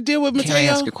what I got to deal with, Matteo? Can I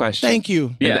ask a question? Thank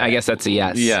you. Yeah, I guess that's a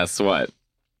yes. Yes. What?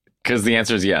 Because the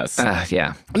answer is yes.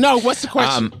 Yeah. No. What's the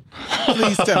question?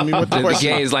 Please tell me what the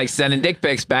question. The gays like sending dick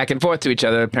pics back and forth to each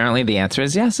other. Apparently, the answer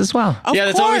is yes as well. Of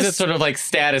that's course. always a sort of like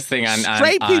status thing on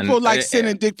straight people on, like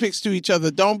sending dick pics to each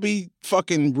other. Don't be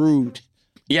fucking rude.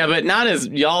 Yeah, but not as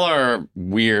y'all are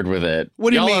weird with it. What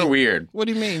do you mean? Y'all are weird. What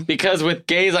do you mean? Because with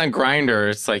gays on Grindr,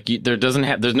 it's like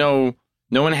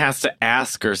no one has to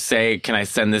ask or say, "Can I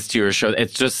send this to your show?"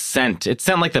 It's just sent. It's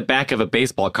sent like the back of a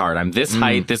baseball card. I'm this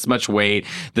height, this much weight.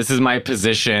 This is my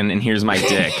position, and here's my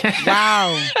dick.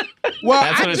 Wow. Well,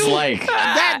 that's what it's like.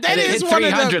 That is hit one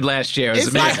 300 of the, last year.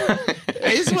 It's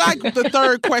like the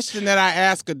third question that I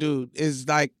ask a dude is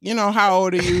like, how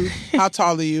old are you? How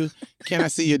tall are you? Can I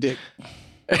see your dick?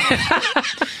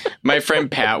 My friend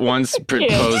Pat once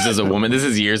posed as a woman. This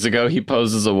is years ago. He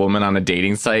posed as a woman on a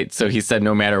dating site. So he said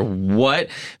no matter what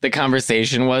the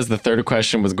conversation was, the third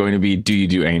question was going to be, do you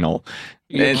do anal?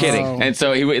 You're kidding. And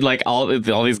so he would like all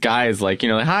these guys like,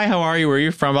 hi, how are you? Where are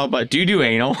you from? But do you do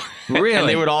anal? Really? And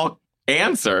they would all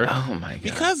answer. Oh my God.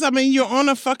 Because you're on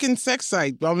a fucking sex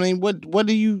site. What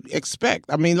do you expect?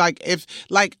 If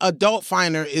Adult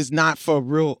Finder is not for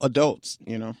real adults,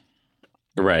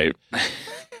 Right.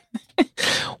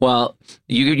 Well,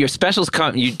 your specials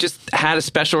come. You just had a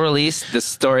special release. This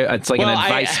story, it's like an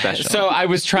advice special. So I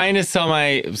was trying to sell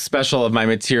my special of my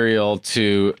material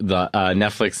to the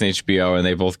Netflix and HBO, and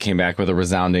they both came back with a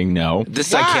resounding no.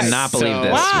 I cannot believe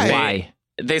this. Why?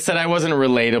 They said I wasn't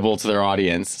relatable to their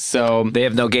audience. So they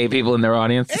have no gay people in their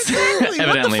audience? Exactly.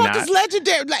 Evidently what the fuck not. is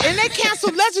Legendary? And they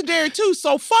canceled Legendary too.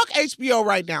 So fuck HBO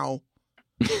right now.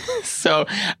 So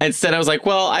instead I was like,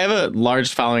 well, I have a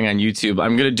large following on YouTube.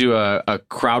 I'm going to do a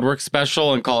crowd work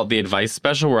special and call it the advice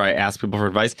special, where I ask people for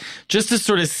advice just to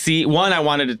sort of see. One, I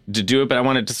wanted to do it, but I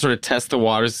wanted to sort of test the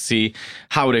waters to see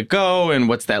how would it go and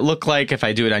what's that look like if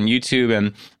I do it on YouTube.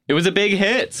 And it was a big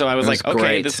hit. So I was like,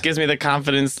 okay, this gives me the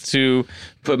confidence to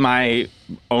put my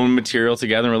own material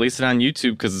together and release it on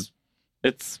YouTube, because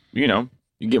it's,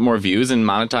 you get more views and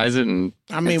monetize it. And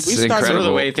we sort started of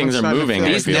the way things are moving.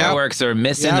 These networks are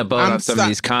missing the boat on some of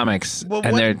these comics.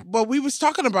 Well, we was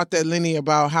talking about that, Lenny,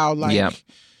 about how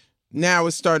now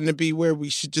it's starting to be where we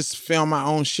should just film our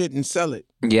own shit and sell it.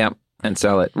 Yeah, and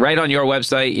sell it right on your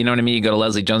website. You know what I mean? You go to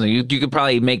Leslie Jones, and you could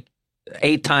probably make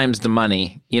 8 times the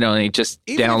money, and just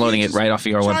Even downloading it right off of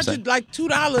your website. Charge it like $2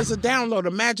 a download.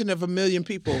 Imagine if 1 million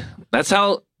people. That's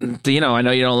how, I know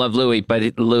you don't love Louis,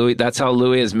 but that's how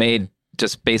Louis has made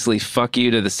just basically fuck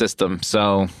you to the system.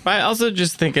 So I also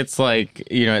just think it's like,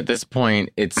 at this point,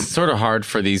 it's sort of hard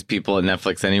for these people at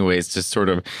Netflix anyways to sort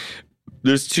of,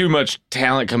 there's too much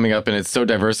talent coming up and it's so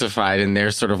diversified, and they're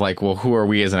sort of like, well, who are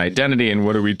we as an identity and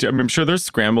what do we do? I'm sure they're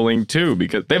scrambling too,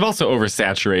 because they've also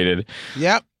oversaturated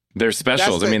their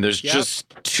specials. There's just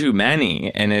too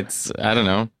many, and it's, I don't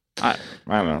know. I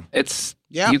don't know. It's,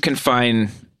 you can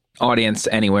find audience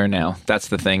anywhere now. That's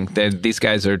the thing. These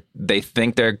guys they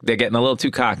think they're getting a little too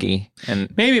cocky,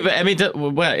 and maybe, but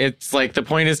it's like the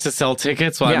point is to sell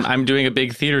tickets while I'm doing a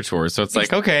big theater tour. So it's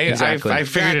like, okay, exactly. I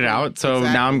figured it out. So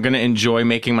now I'm going to enjoy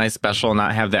making my special and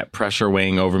not have that pressure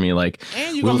weighing over me. Like,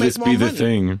 will this be the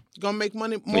thing? You're going to make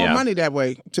more money that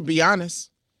way, to be honest.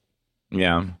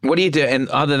 Yeah. What do you do? And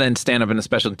other than stand up in the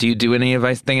special, do you do any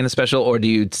advice thing in the special, or do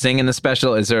you sing in the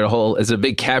special? Is it a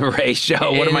big cabaret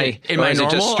show? What am I in my normal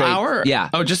just straight, hour? Yeah.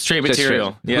 Oh, just straight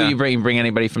material. Straight. Yeah. Will you bring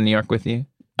anybody from New York with you?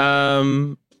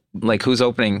 Like who's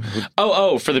opening?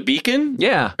 Oh, for the Beacon?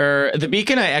 Yeah. Or the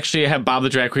Beacon, I actually have Bob the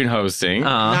Drag Queen hosting.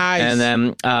 Nice. And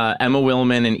then Emma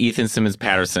Willman and Ethan Simmons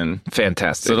Patterson.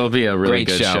 Fantastic. So it'll be a really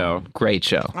good show. Great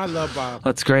show. I love Bob.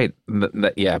 That's great.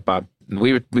 Yeah, Bob.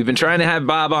 We've been trying to have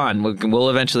Bob on. We'll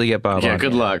eventually get Bob on. Yeah,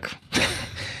 good luck.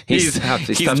 He's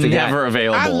never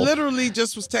available. I literally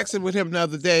just was texting with him the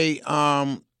other day.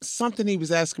 Something he was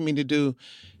asking me to do.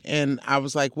 And I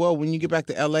was like, well, when you get back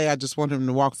to L.A., I just want him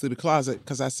to walk through the closet,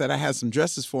 because I said I had some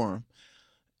dresses for him.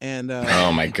 And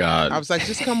oh, my God. I was like,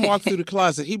 just come walk through the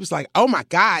closet. He was like, oh, my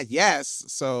God, yes.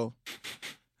 So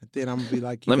then I'm going to be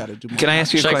like, you got to do more. Can I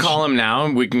ask you a question? Should I call him now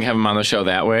and we can have him on the show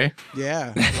that way?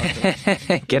 Yeah.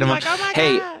 Get him on. Like, oh,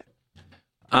 my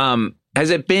God. Has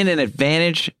it been an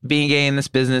advantage being gay in this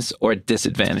business or a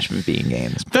disadvantage from being gay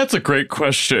in this business? That's a great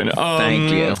question.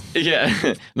 Thank you.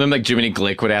 Yeah. Then like Jiminy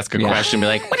Glick would ask a question and be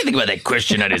like, what do you think about that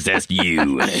question I just asked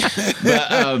you?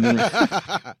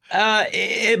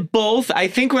 But, both. I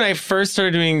think when I first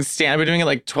started doing stand-up, I've been doing it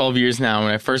like 12 years now.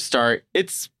 When I first start,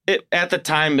 at the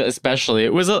time especially,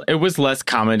 it was less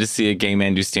common to see a gay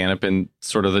man do stand-up in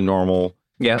sort of the normal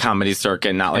comedy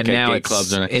circuit, not like and at now gay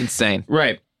clubs. Insane.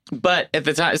 Right. But at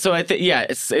the time, so I think,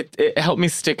 it helped me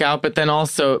stick out. But then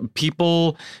also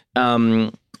people,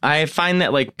 I find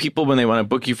that like people, when they want to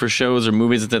book you for shows or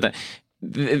movies and stuff, that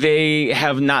they don't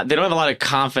have a lot of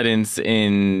confidence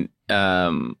in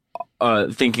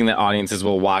thinking that audiences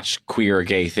will watch queer or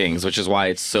gay things, which is why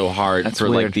it's so hard for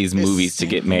like these movies to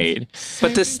get made.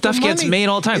 But this stuff gets made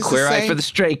all the time. Queer Eye for the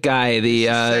Straight Guy, the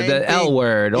L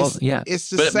Word. It's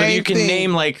the same but you can thing.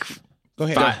 name like. Go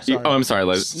ahead. I'm sorry,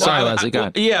 Leslie. Sorry, Leslie. Go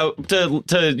ahead. Yeah,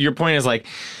 to your point is like,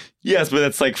 yes, but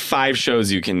it's like 5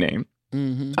 shows you can name.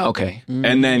 Mm-hmm. Okay. Mm-hmm.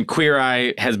 And then Queer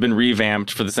Eye has been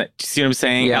revamped for the. See what I'm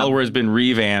saying? Yeah. L Word's been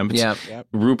revamped. Yep.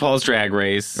 RuPaul's Drag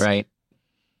Race. Right.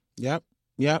 Yep.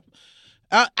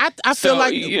 I feel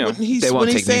like when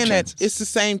he's saying that, it's the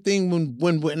same thing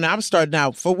when I was starting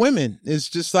out for women. It's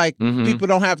just like people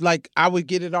don't have, like, I would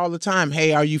get it all the time.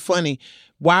 Hey, are you funny?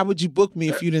 Why would you book me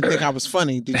if you didn't think I was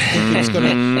funny? Did you think it was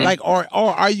gonna like, or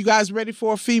are you guys ready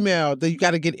for a female? That you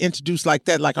got to get introduced like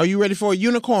that. Like, are you ready for a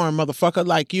unicorn, motherfucker?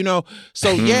 Like,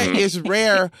 So yeah, it's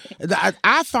rare.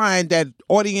 I find that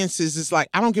audiences is like,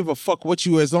 I don't give a fuck what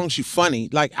you are as long as you're funny.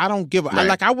 Like, I don't give a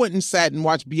like. I went and sat and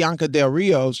watched Bianca Del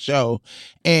Rio's show,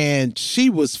 and she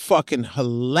was fucking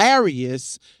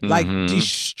hilarious. Like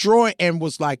destroying, and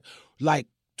was like.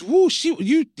 Woo,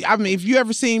 I mean, if you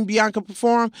ever seen Bianca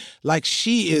perform, like,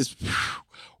 she is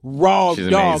raw She's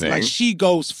dog. amazing. Like, she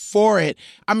goes for it.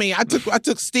 I mean, I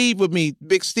took Steve with me,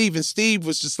 Big Steve, and Steve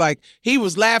was just like, he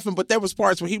was laughing, but there was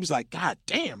parts where he was like, God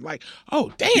damn, like,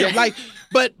 oh damn, like,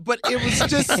 but it was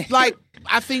just like,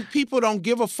 I think people don't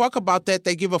give a fuck about that.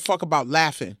 They give a fuck about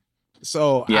laughing.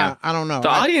 So I don't know. The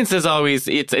audience is always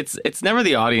it's never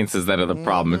the audiences that are the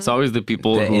problem. It's always the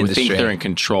people who think they're in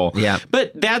control. Yeah.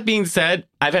 But that being said,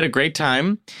 I've had a great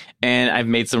time and I've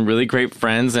made some really great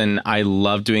friends, and I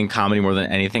love doing comedy more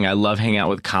than anything. I love hanging out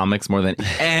with comics more than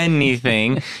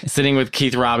anything. Sitting with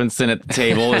Keith Robinson at the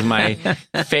table is my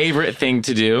favorite thing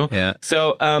to do. Yeah.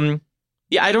 So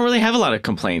I don't really have a lot of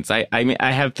complaints. I mean,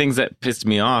 I have things that pissed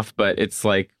me off, but it's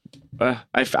like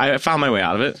I found my way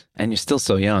out of it. And you're still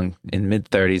so young, in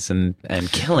mid-30s and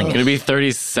killing it. I'm going to be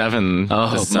 37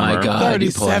 Oh, this summer. my God.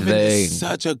 37 you poor is thing.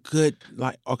 such a good,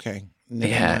 like, okay.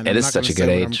 Yeah, mind. it I'm is not such a gonna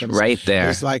good say what I'm age. gonna say. Right there.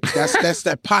 It's like, that's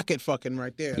that pocket fucking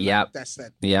right there. Yep. Like, that's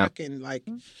that Yep. fucking, like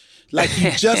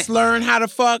you just learned how to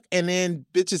fuck, and then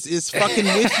bitches is fucking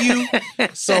with you.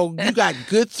 So you got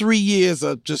good 3 years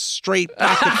of just straight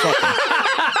pocket fucking.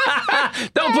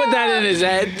 Don't put that in his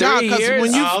head. 3 years?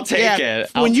 When you, I'll take it.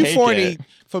 When you 40, it.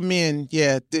 for men,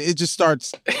 it just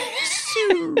starts.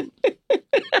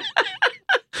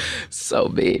 So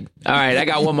mean. All right, I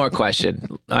got one more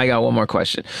question.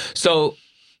 So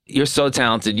you're so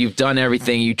talented. You've done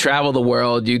everything. You travel the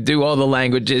world. You do all the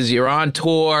languages. You're on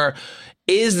tour.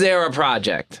 Is there a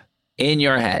project in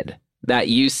your head that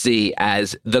you see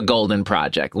as the golden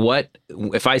project? What,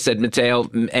 if I said, Matteo,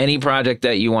 any project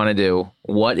that you want to do,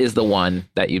 what is the one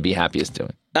that you'd be happiest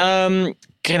doing?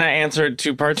 Can I answer it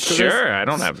 2 parts to this? I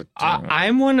don't have.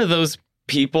 I'm one of those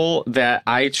people that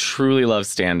I truly love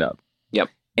stand-up. Yep.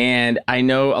 And I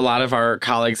know a lot of our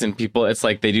colleagues and people, it's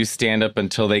like they do stand-up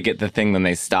until they get the thing, then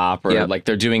they stop, or like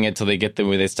they're doing it till they get the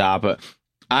way they stop. But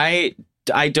I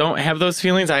don't have those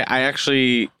feelings. I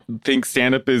actually think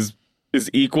stand-up is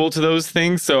equal to those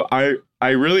things. So I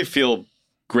really feel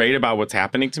great about what's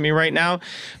happening to me right now.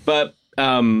 But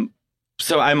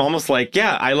so I'm almost like,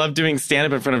 I love doing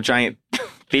stand-up in front of giant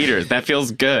theaters. That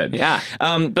feels good. Yeah.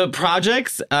 But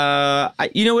projects,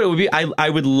 you know what it would be? I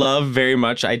would love very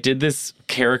much. I did this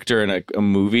character in a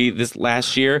movie this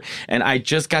last year, and I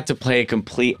just got to play a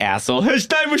complete asshole. His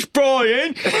name was Brian,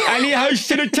 and he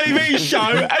hosted a TV show,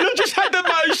 and I just had the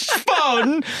most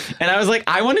fun. And I was like,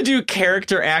 I want to do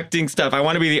character acting stuff. I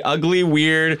want to be the ugly,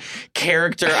 weird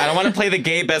character. I don't want to play the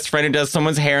gay best friend who does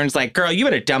someone's hair and is like, girl, you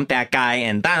better dump that guy.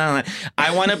 And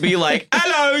I want to be like,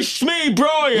 hello, it's me,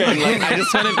 Brian. Like, I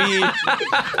just want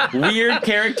to be weird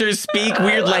characters, speak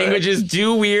weird languages,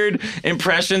 do weird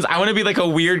impressions. I want to be like a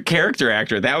weird character actor.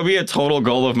 That would be a total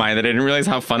goal of mine that I didn't realize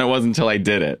how fun it was until I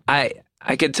did it.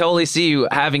 I could totally see you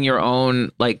having your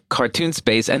own like cartoon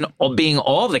space and being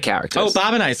all the characters. Oh,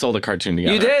 Bob and I sold a cartoon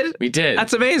together. You did? We did.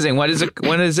 That's amazing. When is it?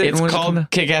 It's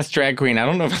called Kick-Ass Drag Queen. I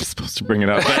don't know if I'm supposed to bring it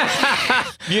up,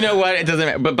 but you know what? It doesn't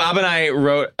matter. But Bob and I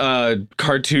wrote a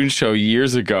cartoon show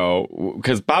years ago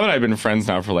because Bob and I have been friends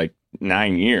now for like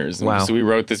 9 years. Wow. So we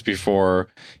wrote this before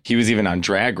he was even on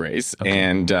Drag Race. Okay.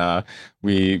 And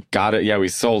we got it. Yeah, we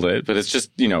sold it. But it's just,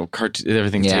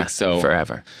 everything takes so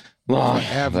forever. Long.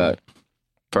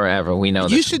 Forever. We know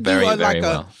you this should very, do very like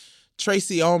well. a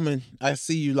Tracy Ullman. I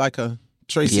see you like a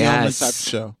Tracy Ullman type of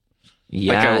show.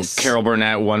 Yes. Like a Carol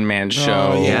Burnett one-man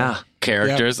show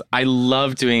characters. Yep. I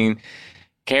love doing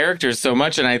characters so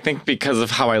much, and I think because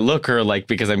of how I look, or like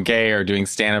because I'm gay or doing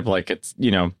stand-up, like it's, I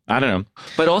don't know.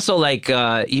 But also like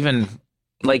even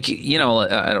like,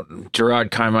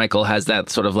 Gerard Carmichael has that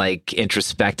sort of like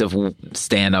introspective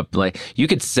stand-up. Like you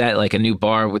could set like a new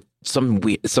bar with some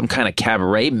kind of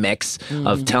cabaret mix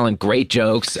of telling great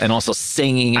jokes and also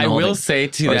singing. And I will say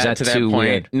to that point,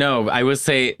 weird? No, I would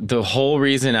say the whole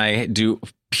reason I do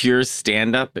pure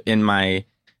stand-up in my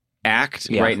act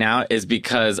right now is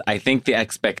because I think the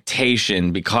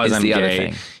expectation, because I'm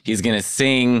gay, he's going to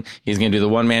sing, he's going to do the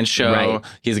one-man show,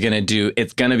 he's going to do,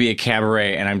 it's going to be a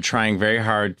cabaret, and I'm trying very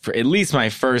hard for at least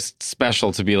my first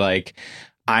special to be like,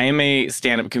 I am a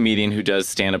stand-up comedian who does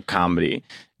stand-up comedy,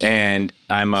 and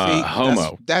I'm a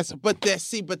homo. But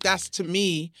that's to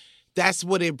me, that's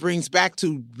what it brings back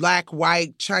to black,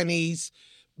 white, Chinese,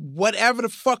 whatever the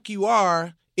fuck you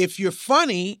are. If you're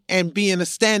funny and being a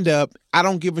stand-up, I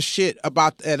don't give a shit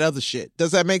about that other shit.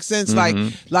 Does that make sense?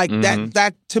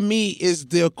 That to me is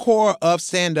the core of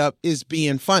stand-up, is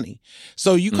being funny.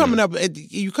 So you coming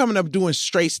up doing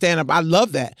straight stand-up. I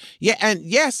love that. Yeah, and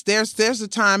yes, there's a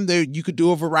time that you could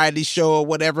do a variety show or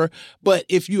whatever. But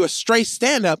if you're a straight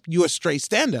stand-up, you're a straight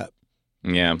stand-up.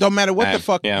 Yeah. Don't matter what the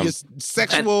fuck, you're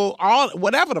sexual,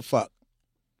 whatever the fuck.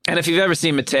 And if you've ever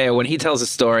seen Matteo, when he tells a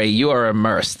story, you are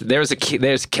immersed. There's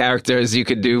characters, you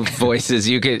could do voices,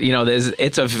 you could,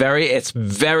 it's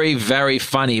very, very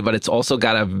funny, but it's also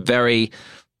got a very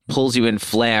pulls you in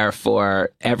flair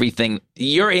for everything.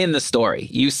 You're in the story.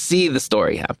 You see the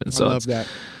story happen. So I love that.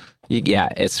 Yeah,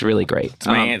 it's really great. It's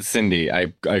my Aunt Cindy, I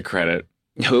credit.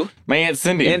 Who? My Aunt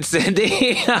Cindy. Aunt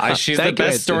Cindy. She's the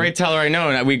best storyteller I know.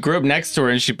 And we grew up next to her,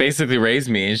 and she basically raised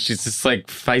me. And she's this like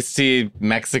feisty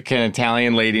Mexican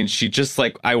Italian lady. And she just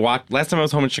like, last time I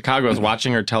was home in Chicago, I was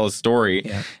watching her tell a story.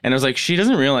 Yeah. And I was like, she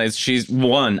doesn't realize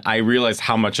I realized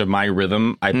how much of my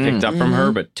rhythm I picked up from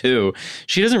her. But two,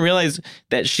 she doesn't realize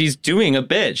that she's doing a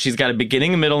bit. She's got a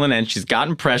beginning, a middle, and end. She's got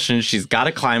impressions. She's got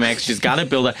a climax. She's got a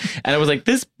build up. And I was like,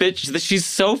 this bitch, she's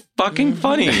so fucking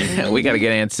funny. We got to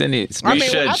get Aunt Cindy.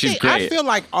 She's great. I feel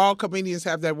like all comedians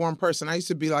have that one person. I used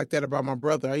to be like that about my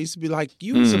brother. I used to be like,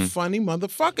 you was a funny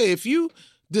motherfucker. If you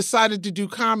decided to do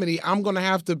comedy, I'm going to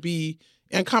have to be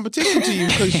in competition to you.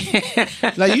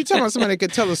 Because like you talking about somebody that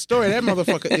could tell a story, that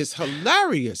motherfucker is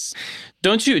hilarious.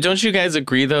 Don't you guys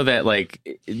agree, though, that like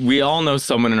we all know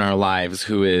someone in our lives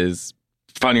who is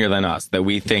funnier than us, that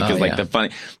we think is like the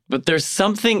funny. But there's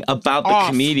something about the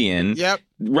comedian. Yep.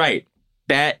 Right.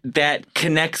 That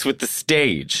connects with the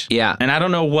stage. Yeah. And I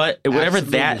don't know whatever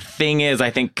that thing is, I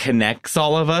think connects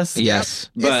all of us. Yes.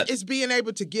 But it's being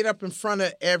able to get up in front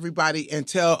of everybody and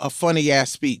tell a funny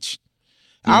ass speech.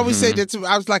 I always say that too.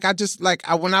 I was like,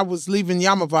 when I was leaving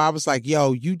Yamava, I was like,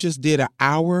 yo, you just did an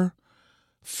hour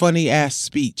funny ass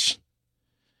speech.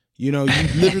 You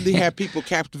literally had people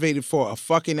captivated for a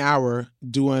fucking hour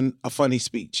doing a funny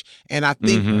speech. And I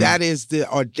think that is the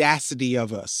audacity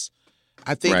of us.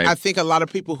 I think a lot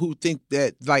of people who think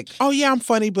that like, oh yeah, I'm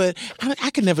funny, but I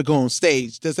can never go on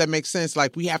stage. Does that make sense?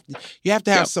 Like you have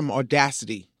to have some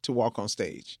audacity to walk on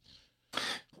stage.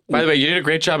 By the way, you did a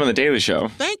great job on The Daily Show.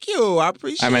 Thank you. I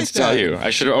appreciate it. I meant to tell you. I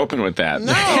should have opened with that.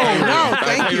 No,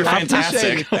 thank you.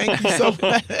 Fantastic. I appreciate it. Thank you so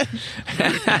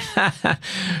much.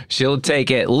 She'll take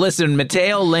it. Listen,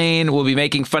 Matteo Lane will be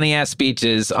making funny-ass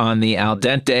speeches on the Al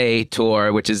Dente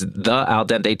Tour, which is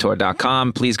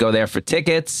thealdentetour.com. Please go there for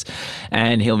tickets.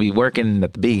 And he'll be working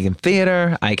at the Beacon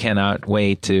Theater. I cannot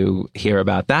wait to hear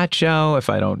about that show if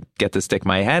I don't get to stick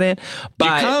my head in.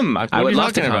 But I would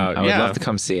love to come. I would love to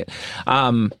come see it.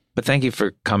 But thank you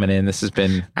for coming in. This has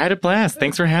been... I had a blast.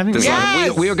 Thanks for having me.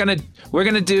 Yes! We're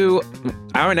gonna do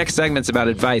our next segment's about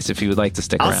advice if you would like to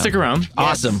stick around. I'll stick around.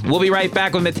 Awesome. Yes. We'll be right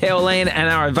back with Matteo Lane and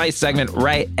our advice segment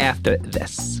right after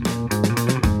this.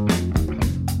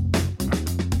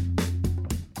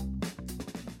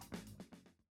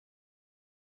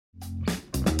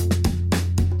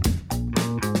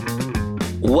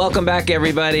 Welcome back,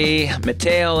 everybody.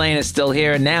 Matteo Lane is still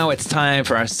here. Now it's time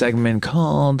for our segment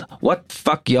called What the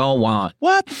Fuck Y'all Want?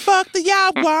 What the fuck do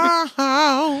y'all want?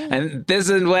 And this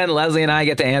is when Leslie and I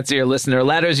get to answer your listener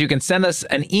letters. You can send us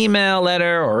an email,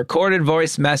 letter, or recorded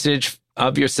voice message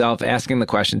of yourself asking the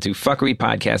question to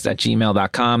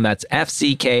fuckerypodcast@gmail.com. That's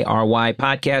FCKRY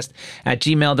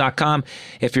podcast@gmail.com.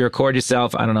 If you record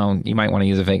yourself, I don't know, you might want to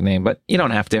use a fake name, but you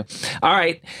don't have to. All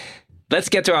right, let's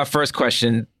get to our first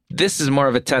question. This is more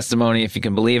of a testimony, if you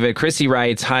can believe it. Chrissy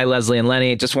writes, "Hi, Leslie and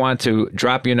Lenny. Just wanted to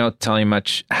drop your note telling you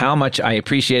how much I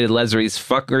appreciated Leslie's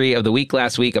fuckery of the week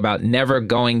last week about never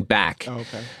going back. Oh,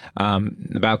 okay.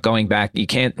 about going back. You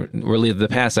can't relive the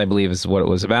past, I believe is what it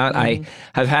was about. I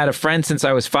have had a friend since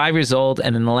I was 5 years old,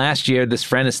 and in the last year, this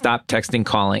friend has stopped texting,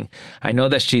 calling. I know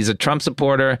that she's a Trump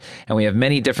supporter, and we have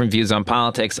many different views on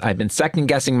politics. I've been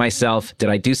second-guessing myself. Did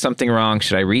I do something wrong?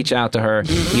 Should I reach out to her,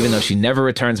 even though she never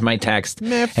returns my text?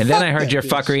 Man, and then I fuck heard that your bitch.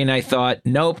 fuckery, and I thought,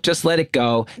 nope, just let it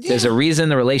go. There's a reason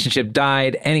the relationship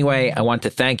died. Anyway, I want to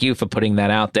thank you for putting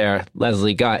that out there.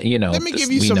 Leslie, got, Let me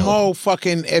give you some more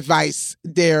fucking advice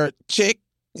there, chick.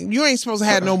 You ain't supposed to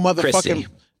have no motherfucking... Chrissy.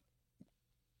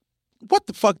 What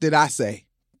the fuck did I say?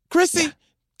 Chrissy? Yeah.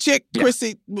 Chick,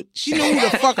 Chrissy. She knew who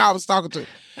the fuck I was talking to.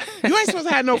 You ain't supposed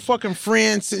to have no fucking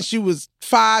friends since you was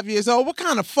 5 years old. What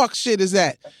kind of fuck shit is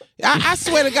that? I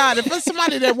swear to God, if it's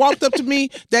somebody that walked up to me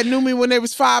that knew me when they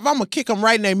was 5, I'm gonna kick them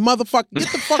right in their motherfucker.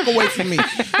 Get the fuck away from me.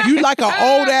 You like an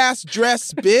old ass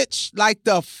dress bitch. Like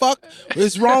the fuck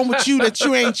is wrong with you that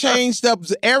you ain't changed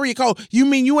the area code? You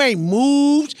mean you ain't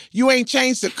moved? You ain't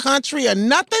changed the country or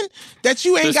nothing? That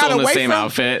you ain't Just got on away the same from?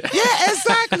 outfit. Yeah,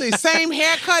 exactly. Same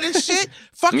haircut and shit.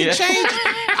 Fucking change.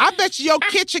 I bet you your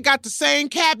kitchen got the same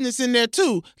cabinets in there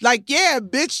too. Like, yeah,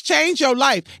 bitch, change your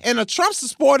life. And a Trump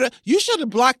supporter, you should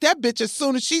have blocked that bitch as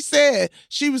soon as she said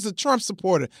she was a Trump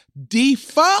supporter.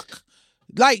 Fuck?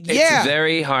 Like, yeah. It's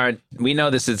very hard. We know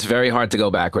this. It's very hard to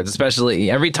go backwards, especially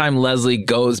every time Leslie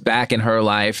goes back in her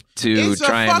life to It's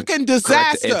try a fucking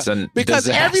disaster. It's a because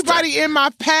disaster. everybody in my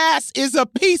past is a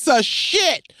piece of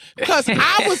shit. Because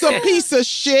I was a piece of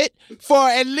shit for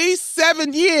at least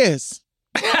 7 years.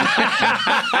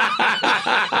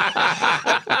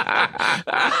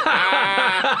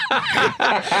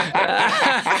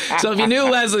 So if you knew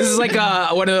Leslie, this is like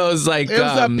one of those like It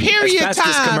was a period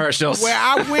asbestos time commercials where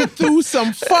I went through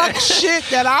some fuck shit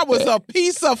that I was a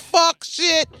piece of fuck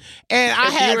shit and I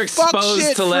If had you were fuck exposed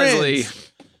shit to Leslie. friends.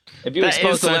 If you were That is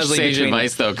exposed to such Leslie sage between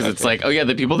advice, though, because it's like, oh yeah,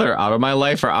 the people that are out of my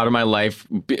life are out of my life,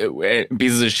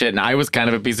 pieces of shit, and I was kind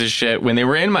of a piece of shit when they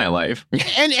were in my life.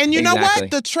 And you know Exactly.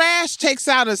 what? The trash takes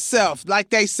out itself.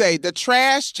 Like they say, the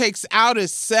trash takes out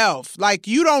itself. Like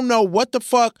you don't know what the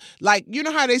fuck. Like you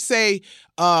know how they say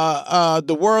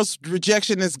the world's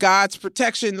rejection is God's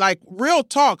protection. Like real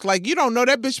talk. Like you don't know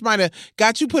that bitch might have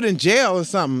got you put in jail or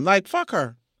something. Like fuck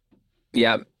her.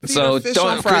 Yeah. Feed So her fish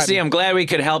on don't, Friday. Chrissy, I'm glad we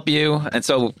could help you. And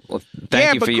so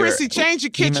thank you but for your Chrissy, change your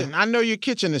kitchen. I know your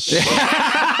kitchen is shit.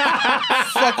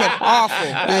 Fucking awful,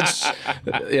 bitch.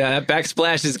 Yeah, that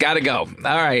backsplash has got to go.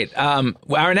 All right.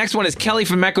 Our next one is Kelly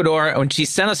from Ecuador, and she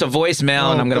sent us a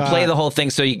voicemail, and I'm going to play the whole thing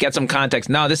so you get some context.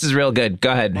 No, this is real good.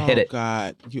 Go ahead, hit it. Oh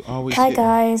God, you always. Hi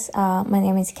guys, my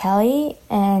name is Kelly,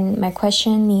 and my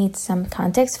question needs some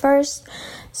context first.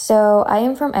 So I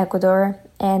am from Ecuador,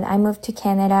 and I moved to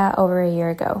Canada over a year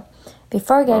ago.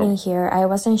 Before getting here, I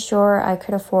wasn't sure I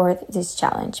could afford this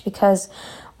challenge because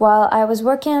while I was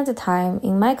working at the time,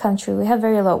 in my country we have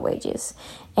very low wages.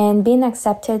 And being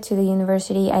accepted to the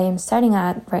university I am studying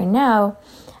at right now,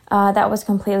 that was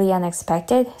completely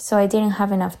unexpected, so I didn't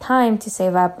have enough time to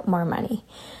save up more money.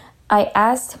 I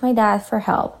asked my dad for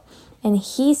help, and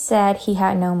he said he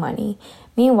had no money.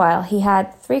 Meanwhile, he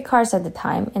had 3 cars at the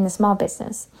time and a small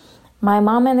business. My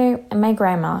mom and my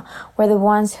grandma were the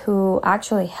ones who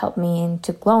actually helped me and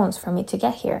took loans for me to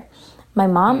get here. My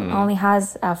mom only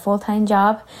has a full-time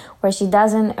job where she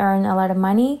doesn't earn a lot of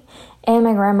money, and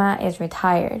my grandma is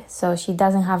retired, so she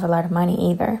doesn't have a lot of money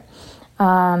either.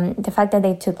 The fact that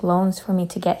they took loans for me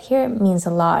to get here means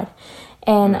a lot.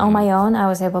 And on my own, I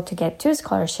was able to get 2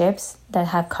 scholarships that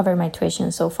have covered my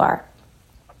tuition so far.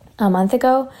 A month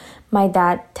ago, my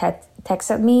dad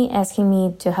texted me asking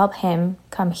me to help him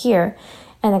come here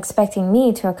and expecting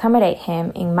me to accommodate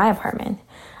him in my apartment.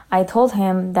 I told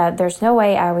him that there's no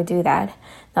way I would do that,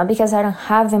 not because I don't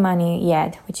have the money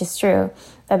yet, which is true,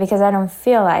 but because I don't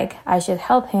feel like I should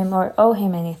help him or owe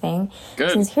him anything,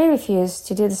 since he refused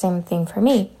to do the same thing for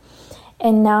me.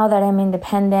 And now that I'm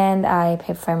independent, I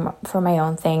pay for my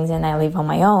own things and I live on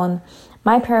my own,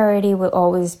 my priority will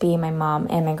always be my mom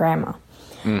and my grandma.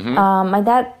 My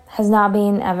dad has not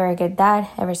been a very good dad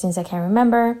ever since I can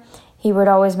remember. He would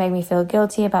always make me feel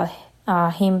guilty about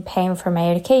him paying for my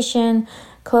education,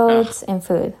 clothes, and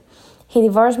food. He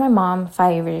divorced my mom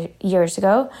 5 years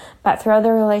ago, but throughout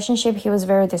the relationship, he was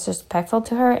very disrespectful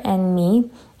to her and me.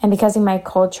 And because in my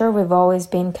culture, we've always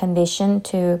been conditioned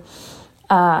to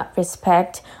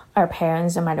respect our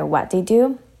parents no matter what they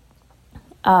do,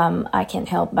 I can't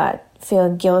help but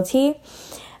feel guilty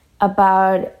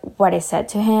about what I said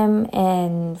to him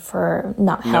and for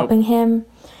not helping him.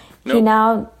 He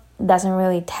now doesn't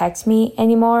really text me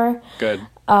anymore. Good.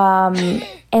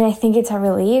 And I think it's a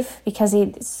relief because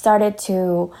it started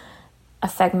to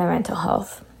affect my mental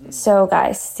health. So,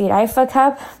 guys, did I fuck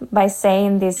up by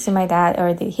saying this to my dad,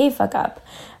 or did he fuck up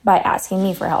by asking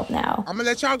me for help now? I'm going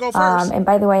to let y'all go first. And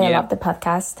by the way, I love the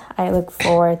podcast. I look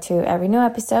forward to every new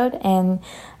episode. And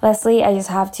Leslie, I just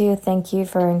have to thank you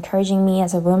for encouraging me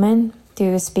as a woman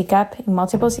to speak up in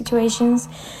multiple situations.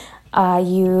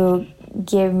 You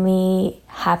give me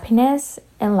happiness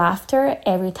and laughter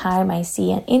every time I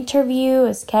see an interview,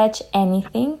 a sketch,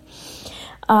 anything.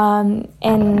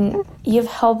 And you've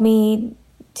helped me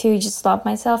to just love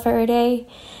myself every day.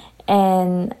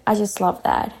 And I just love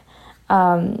that.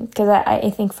 Because I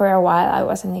think for a while I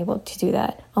wasn't able to do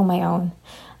that on my own.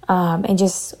 And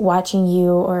just watching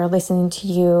you or listening to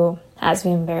you has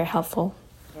been very helpful.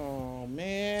 Oh,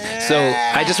 man. So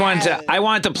I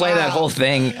wanted to play that whole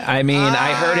thing. I mean,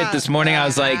 I heard it this morning. I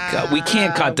was like, we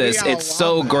can't cut this. It's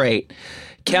so great.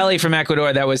 Kelly from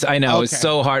Ecuador, that was, I know, it's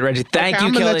so heart-wrenching. Thank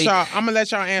you, Kelly. I'm going to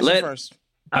let y'all answer first.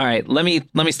 All right, let me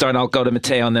start. I'll go to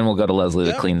Matteo, and then we'll go to Leslie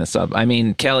to clean this up. I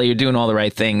mean, Kelly, you're doing all the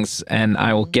right things, and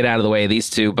I will get out of the way of these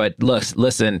two. But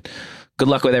listen, good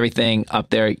luck with everything up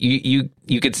there. You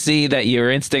could see that your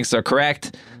instincts are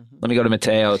correct. Let me go to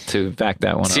Matteo to back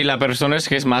that one up. Si la persona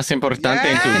que es más importante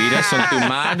en tu vida son tu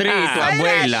madre y tu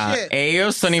abuela.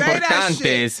 Ellos son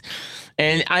importantes.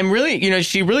 And I'm really,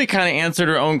 she really kind of answered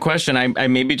her own question. I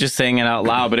may be just saying it out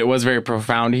loud, but it was very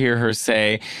profound to hear her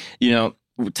say,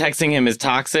 texting him is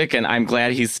toxic, and I'm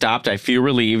glad he's stopped. I feel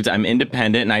relieved. I'm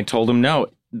independent. And I told him, no,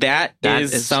 that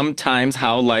is sometimes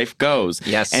how life goes.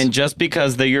 Yes. And just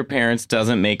because they're your parents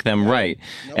doesn't make them right.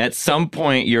 Nope. At some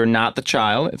point, you're not the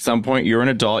child. At some point, you're an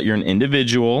adult. You're an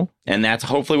individual. And that's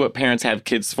hopefully what parents have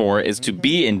kids for, is to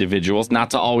be individuals, not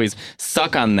to always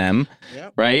suck on them.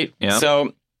 Yep. Right? Yep.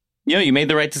 So, you made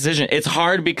the right decision. It's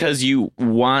hard because you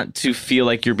want to feel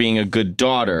like you're being a good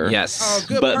daughter. Yes.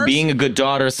 But being a good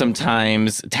daughter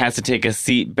sometimes has to take a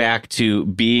seat back to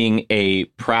being a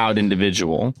proud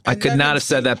individual. I could not have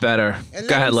said that better.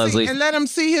 Go ahead, Leslie. And let him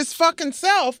see his fucking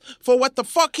self for what the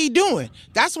fuck he doing.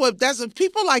 That's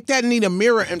people like that need a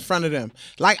mirror in front of them.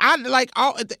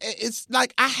 It's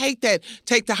like, I hate that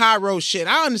take the high road shit.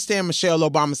 I understand Michelle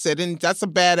Obama said, and that's a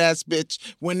badass bitch.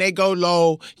 When they go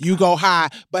low, you go high.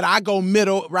 But I go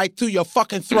middle right through your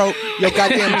fucking throat, your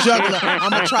goddamn juggler.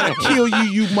 I'm gonna try to kill you,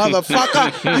 you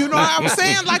motherfucker. You know what I'm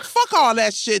saying? Like, fuck all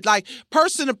that shit. Like,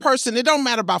 person to person, it don't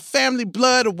matter about family,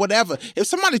 blood, or whatever. If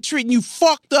somebody treating you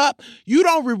fucked up, you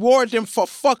don't reward them for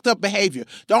fucked up behavior.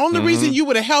 The only reason you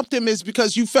would have helped him is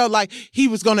because you felt like he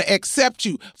was gonna accept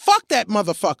you. Fuck that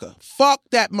motherfucker. Fuck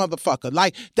that motherfucker.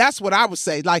 Like, that's what I would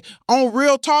say. Like, on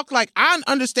real talk, like, I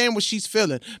understand what she's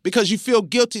feeling because you feel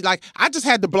guilty. Like, I just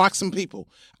had to block some people.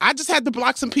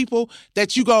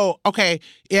 That you go, okay,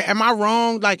 am I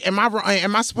wrong? Like, am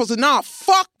I supposed to? Nah,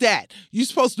 fuck that. You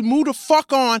supposed to move the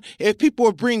fuck on if people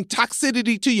will bring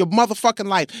toxicity to your motherfucking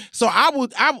life. So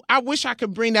I wish I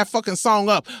could bring that fucking song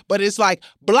up, but it's like,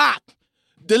 block,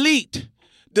 delete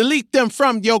them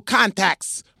from your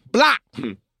contacts. Block,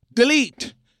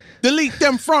 delete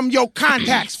them from your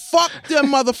contacts. Fuck them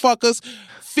motherfuckers.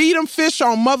 Feed him fish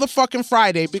on motherfucking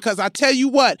Friday, because I tell you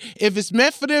what, if it's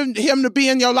meant for him to be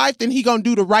in your life, then he gonna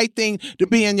do the right thing to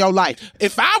be in your life.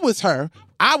 If I was her,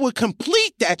 I would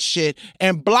complete that shit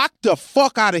and block the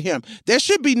fuck out of him. There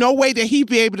should be no way that he'd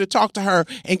be able to talk to her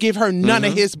and give her none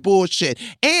of his bullshit.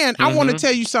 And I want to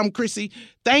tell you something, Chrissy.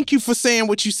 Thank you for saying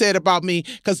what you said about me,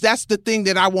 because that's the thing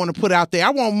that I want to put out there.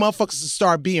 I want motherfuckers to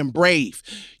start being brave.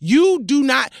 You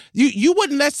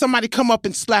wouldn't let somebody come up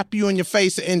and slap you in your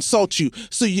face and insult you.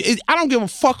 So I don't give a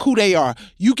fuck who they are.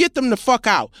 You get them the fuck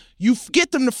out. You get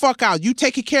them the fuck out. You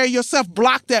taking care of yourself.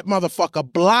 Block that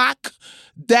motherfucker. Block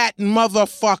that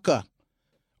motherfucker.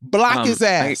 Block his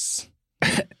ass.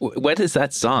 What is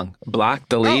that song? Block,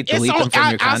 delete them from your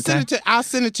contact? I'll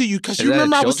send it to you, because you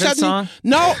remember I was telling song? you.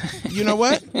 No, you know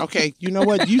what? Okay, you know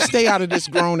what? You stay out of this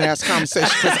grown ass conversation,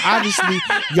 because obviously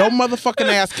your motherfucking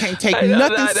ass can't take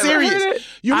nothing serious.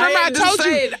 You remember I told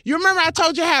you? You remember I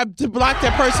told you how to block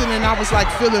that person, and I was like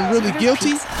feeling really guilty.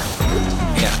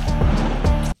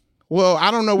 Yeah. Well, I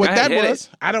don't know what that was.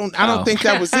 I don't think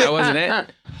that was it. That wasn't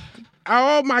it.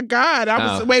 Oh my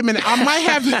God! Wait a minute. I might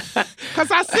have, because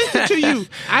I sent it to you.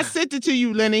 I sent it to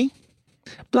you, Lenny.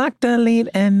 Block, delete,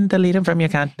 and delete them from your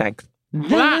contacts.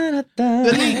 Block,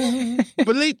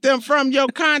 delete them from your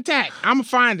contact. I'm gonna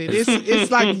find it.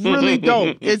 It's like really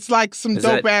dope. It's like some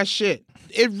dope ass shit.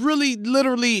 It really,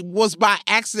 literally was by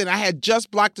accident. I had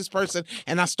just blocked this person,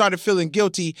 and I started feeling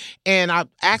guilty, and I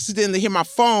accidentally hit my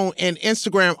phone, and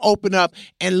Instagram opened up,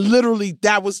 and literally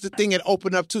that was the thing that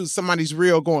opened up to somebody's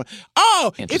reel going,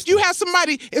 oh, if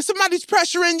somebody's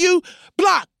pressuring you,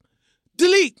 block,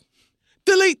 delete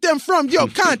delete them from your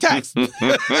contacts. I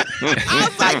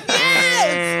was like,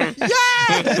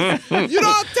 yes. You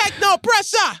don't take no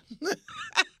pressure.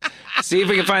 See if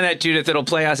we can find that, Judith. It'll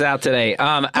play us out today.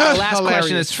 Our last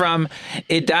question is from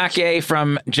Idake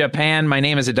from Japan. My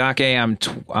name is Idake.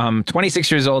 I'm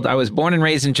 26 years old. I was born and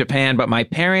raised in Japan, but my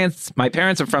parents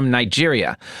are from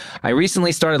Nigeria. I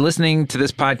recently started listening to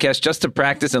this podcast just to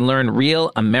practice and learn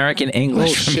real American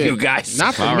English from you guys.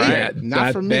 Not for me. Right.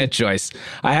 Not for me. Bad choice.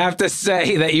 I have to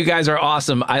say that you guys are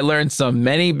awesome. I learned so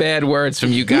many bad words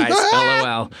from you guys.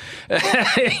 LOL.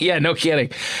 Yeah, no kidding.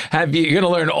 You're going to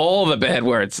learn all the bad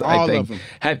words, I think. Of them.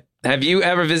 Have you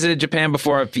ever visited Japan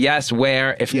before? If yes,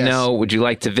 where? If no, would you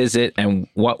like to visit? And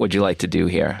what would you like to do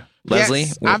here? Leslie,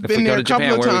 yes, I've been there a couple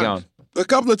of times. Where are we going? A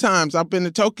couple of times. I've been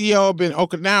to Tokyo, been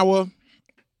Okinawa,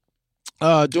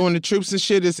 doing the troops and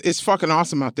shit. It's fucking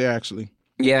awesome out there, actually.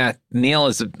 Yeah, Neil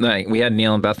is like, we had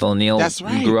Neil in Bethel. Neil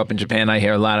grew up in Japan. I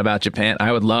hear a lot about Japan.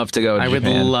 I would love to go to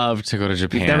Japan. I would love to go to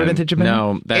Japan. You've never been to Japan?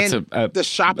 No, that's the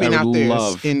shopping out there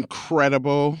is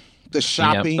incredible. The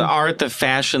shopping, the art, the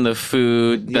fashion, the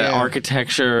food, the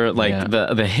architecture, like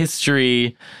the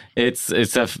history.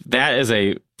 That is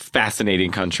a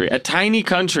fascinating country. A tiny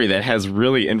country that has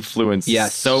really influenced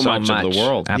so much of the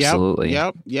world. Absolutely.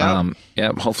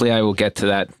 Yep. Hopefully I will get to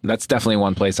that. That's definitely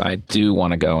one place I do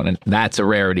want to go, and that's a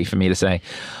rarity for me to say.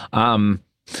 Well,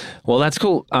 that's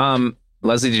cool.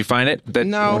 Leslie, did you find it?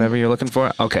 No. Whatever you're looking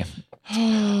for? Okay.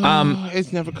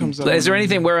 It never comes up. Is there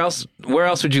anything? Where else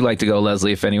would you like to go,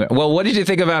 Leslie? If anywhere. Well, what did you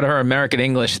think about her American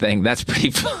English thing? That's pretty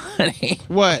funny.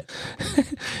 What?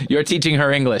 You're teaching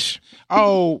her English.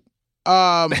 Oh,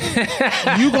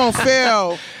 you gonna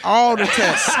fail all the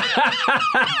tests.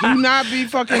 Do not be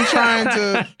fucking trying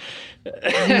to.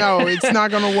 No, it's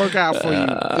not gonna work out for you.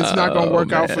 It's not gonna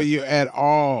work out for you at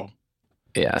all.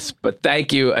 Yes, but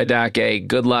thank you, Adake.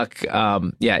 Good luck.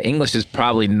 English is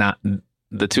probably not.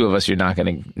 The two of us, you're not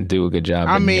going to do a good job.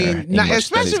 I mean,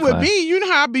 especially with me, you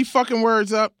know how I be fucking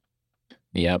words up.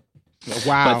 Yep.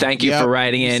 Wow. But thank you for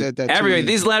writing in. Everybody,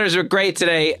 these letters are great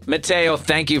today. Matteo,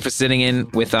 thank you for sitting in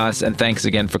with us, and thanks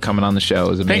again for coming on the show. It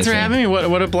was amazing. Thanks for having me.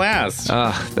 What a blast.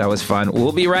 That was fun.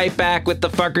 We'll be right back with the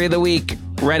Fuckery of the Week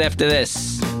right after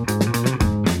this.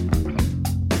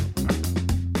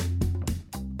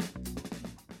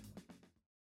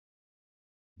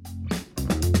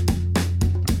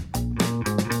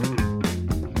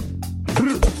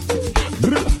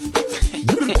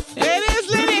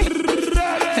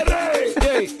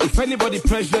 Anybody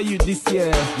pressure you this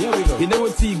year, you know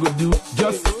what you go do?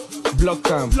 Just block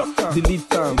them, delete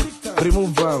them,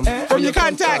 remove them from your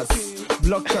contacts.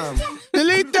 Block them,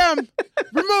 delete them,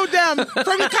 remove them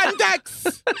from your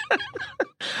contacts.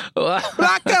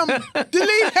 Block them,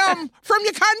 delete them from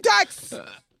your contacts.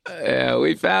 Yeah,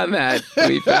 we found that.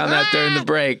 We found that during the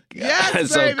break.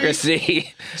 Yes, so baby.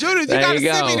 Chrissy, Judith, you gotta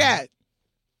send me that.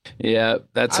 Yeah,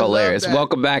 that's hilarious.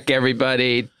 Welcome back,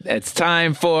 everybody. It's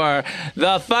time for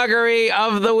the Fuckery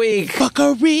of the Week.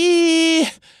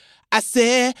 Fuckery. I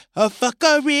said a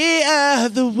fuckery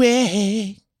of the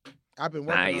week. I've been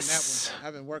working on that one.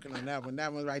 I've been working on that one.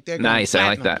 That one right there. Nice. I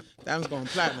like that. That one's going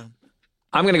platinum.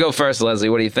 I'm going to go first, Leslie.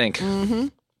 What do you think? Mm-hmm.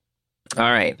 All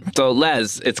right. So,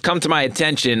 Les, it's come to my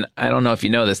attention, I don't know if you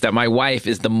know this, that my wife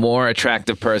is the more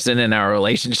attractive person in our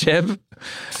relationship.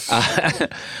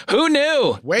 Who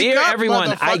knew? Wake up,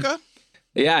 everyone, motherfucker.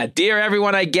 Dear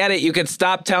everyone, I get it. You can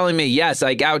stop telling me, yes,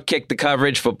 I outkicked the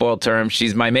coverage, football term.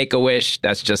 She's my make-a-wish.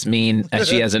 That's just mean. And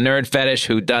she has a nerd fetish.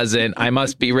 Who doesn't? I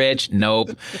must be rich.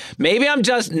 Nope. Maybe I'm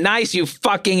just nice, you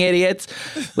fucking idiots.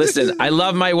 Listen, I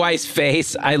love my wife's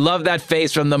face. I love that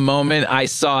face from the moment I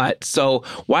saw it. So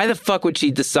why the fuck would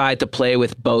she decide to play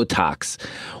with Botox?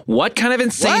 What kind of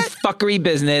insane fuckery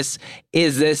business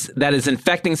is this that is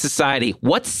infecting society?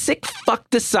 What sick fuck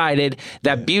decided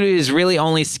that beauty is really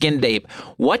only skin deep?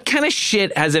 What kind of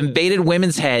shit has invaded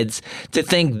women's heads to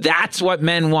think that's what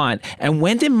men want? And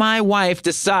when did my wife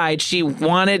decide she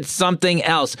wanted something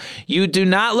else? You do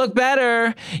not look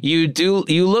better. You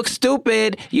look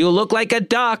stupid. You look like a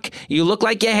duck. You look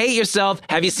like you hate yourself.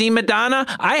 Have you seen Madonna?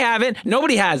 I haven't.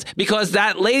 Nobody has, because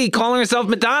that lady calling herself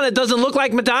Madonna doesn't look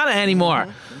like Madonna anymore.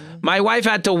 My wife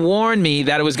had to warn me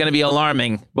that it was going to be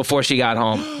alarming before she got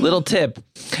home. Little tip.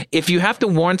 If you have to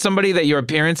warn somebody that your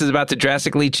appearance is about to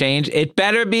drastically change, it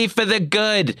better be for the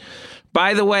good.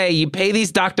 By the way, you pay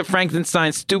these Dr.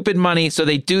 Frankenstein stupid money so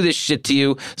they do this shit to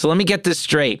you. So let me get this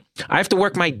straight. I have to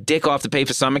work my dick off to pay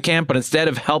for summer camp, but instead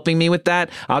of helping me with that,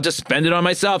 I'll just spend it on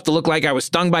myself to look like I was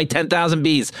stung by 10,000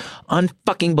 bees.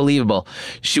 Unfucking believable.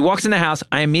 She walks in the house.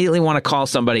 I immediately want to call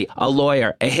somebody, a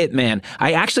lawyer, a hitman.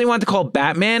 I actually want to call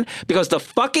Batman because the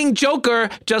fucking Joker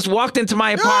just walked into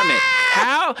my apartment.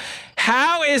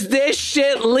 How is this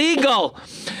shit legal?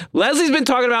 Leslie's been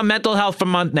talking about mental health for a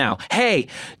month now. Hey,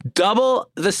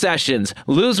 double the sessions,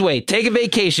 lose weight, take a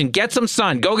vacation, get some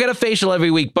sun, go get a facial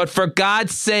every week. But for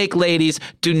God's sake, ladies,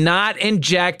 do not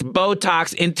inject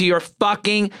Botox into your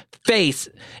fucking face.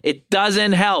 It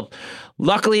doesn't help.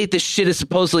 Luckily, this shit is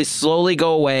supposedly slowly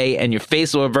go away and your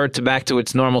face will revert back to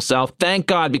its normal self. Thank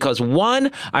God, because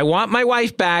 1, I want my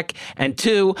wife back, and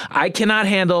 2, I cannot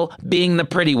handle being the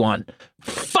pretty one.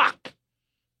 Fuck.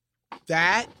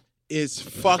 That is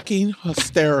fucking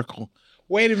hysterical.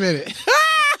 Wait a minute.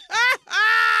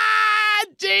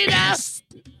 Gina!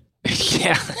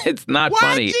 Yeah, it's not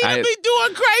funny. Why Gina be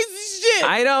doing crazy shit?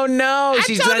 I don't know.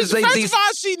 First of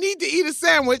all, she need to eat a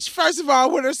sandwich. First of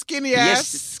all, with her skinny ass. Yes,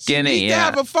 skinny, she needs to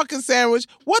have a fucking sandwich.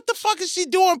 What the fuck is she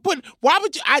doing? Why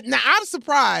would you? Now, I'm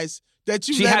surprised that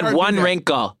you She had one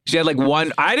wrinkle. She had like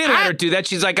one. I didn't let her do that.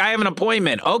 She's like, I have an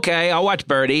appointment. Okay, I'll watch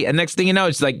Birdie. And next thing you know,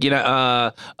 she's like,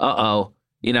 uh-oh.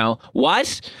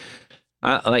 What?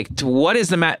 What is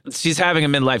the She's having a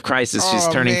midlife crisis. She's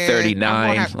turning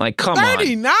 39. Come 39? on.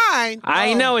 39?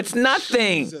 I know, it's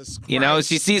nothing.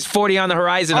 She sees 40 on the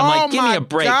horizon. I'm like, give me a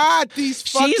break. God, these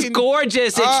fucking... She's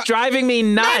gorgeous. It's driving me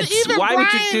nuts. Why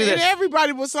would you do this? And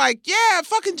everybody was like, yeah,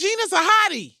 fucking Gina's a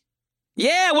hottie.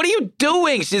 Yeah, what are you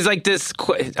doing? She's like this.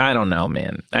 I don't know,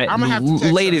 man. I'm gonna have to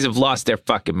text ladies have lost their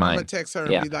fucking mind. I'm gonna text her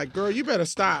and be like, "Girl, you better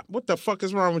stop. What the fuck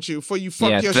is wrong with you? Before you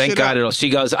fuck your shit thank God up." She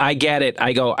goes, "I get it."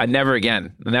 I go, never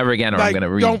again, or I'm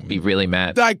gonna be really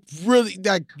mad.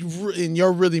 And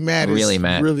you're really mad. Really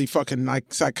mad. Really fucking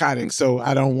psychotic. So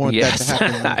I don't want that to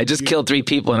happen. I just killed 3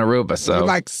 people in Aruba. So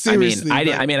seriously,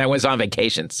 I was on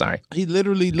vacation. Sorry. He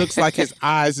literally looks like his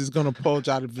eyes is gonna bulge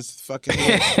out of his fucking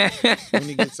head when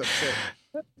he gets upset.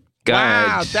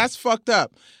 Wow, that's fucked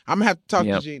up. I'm gonna have to talk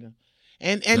to Gina.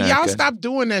 And y'all stop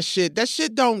doing that shit. That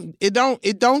shit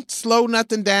don't slow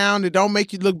nothing down. It don't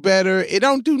make you look better. It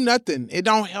don't do nothing. It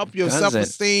don't help your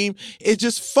self-esteem. It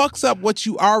just fucks up what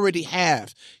you already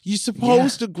have. You're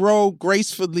supposed to grow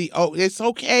gracefully. Oh, it's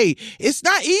okay. It's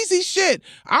not easy shit.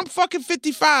 I'm fucking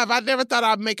 55. I never thought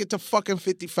I'd make it to fucking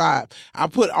 55. I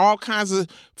put all kinds of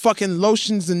fucking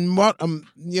lotions and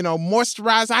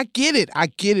moisturize. I get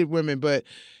it, women, but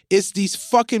it's these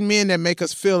fucking men that make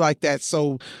us feel like that.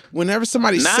 So whenever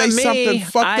somebody says something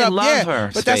fucked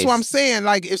up, but that's what I'm saying.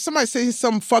 Like if somebody says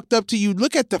something fucked up to you,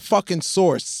 look at the fucking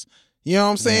source. You know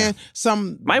what I'm saying?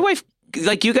 My wife,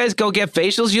 like you guys go get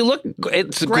facials. You look,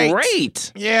 it's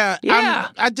great. Yeah.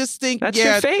 I just think, that's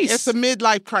your face. It's a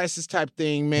midlife crisis type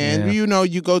thing, man. Yeah.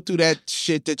 You go through that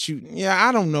shit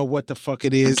I don't know what the fuck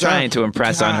it is. I'm trying to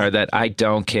impress on her that I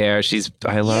don't care.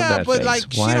 I love that face. But Why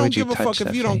she don't would you give a fuck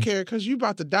if you don't care because you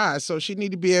about to die. So she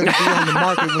need to be able to be on the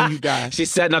market when you die. She's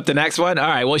setting up the next one? All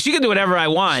right. Well, she can do whatever I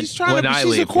want she's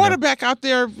leave. A quarterback out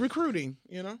there recruiting,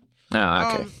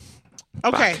 Oh, okay.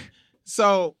 Okay.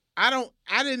 So I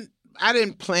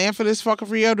didn't plan for this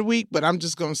fuckery of the week, but I'm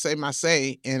just going to say my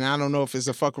say, and I don't know if it's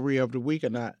a fuckery of the week or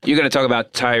not. You're going to talk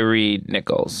about Tyree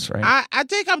Nichols, right? I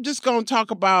think I'm just going to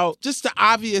talk about just the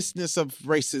obviousness of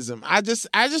racism. I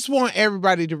just want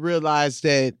everybody to realize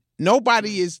that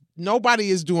nobody is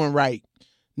doing right.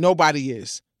 Nobody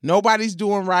is. Nobody's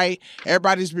doing right.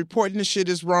 Everybody's reporting the shit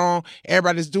is wrong.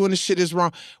 Everybody's doing the shit is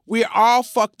wrong. We're all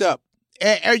fucked up.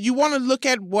 You want to look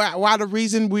at why the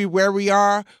reason where we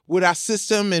are with our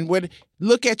system and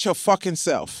look at your fucking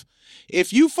self.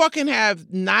 If you fucking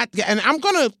have not, and I'm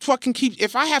going to fucking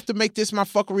if I have to make this my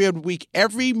fuckery of the week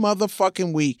every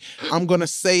motherfucking week, I'm going to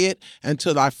say it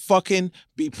until I fucking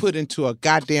be put into a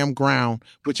goddamn ground,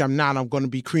 which I'm not. I'm going to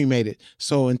be cremated.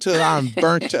 So until I'm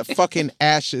burnt to fucking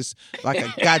ashes like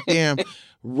a goddamn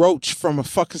roach from a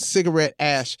fucking cigarette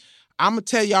ash, I'm going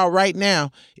to tell y'all right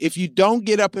now, if you don't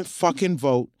get up and fucking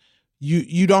vote,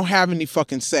 you don't have any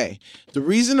fucking say. The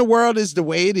reason the world is the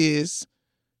way it is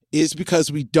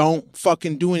because we don't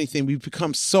fucking do anything. We've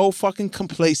become so fucking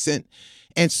complacent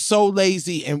and so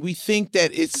lazy, and we think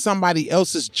that it's somebody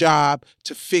else's job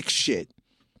to fix shit.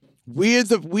 We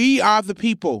are the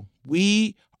people.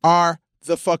 We are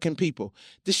the fucking people.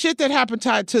 The shit that happened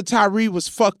to Tyree was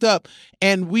fucked up,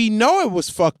 and we know it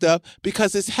was fucked up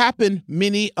because it's happened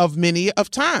many of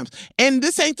times. And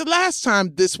this ain't the last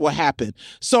time this will happen.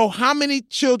 So how many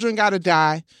children gotta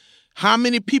die? How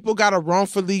many people gotta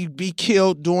wrongfully be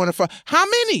killed during how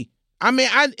many? I mean,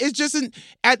 it's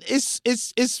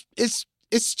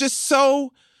just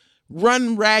so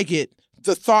run ragged.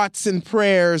 The thoughts and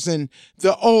prayers and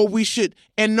we should,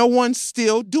 and no one's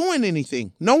still doing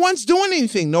anything. No one's doing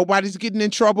anything. Nobody's getting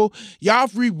in trouble. Y'all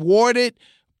have rewarded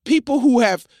people who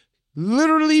have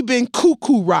literally been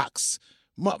cuckoo rocks.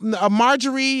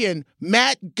 Marjorie and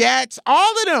Matt Gatz,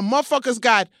 all of them motherfuckers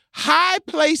got high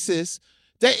places.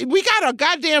 We got a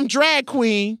goddamn drag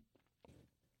queen,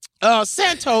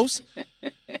 Santos.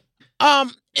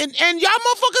 And y'all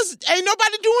motherfuckers ain't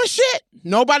nobody doing shit.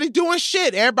 Nobody doing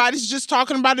shit. Everybody's just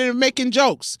talking about it and making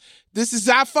jokes. This is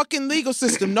our fucking legal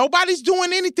system. Nobody's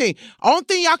doing anything. Only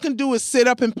thing y'all can do is sit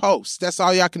up and post. That's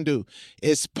all y'all can do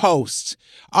is post.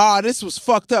 This was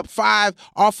fucked up. 5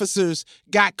 officers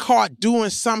got caught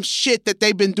doing some shit that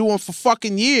they've been doing for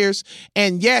fucking years.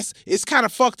 And yes, it's kind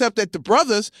of fucked up that the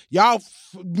brothers, y'all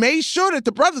made sure that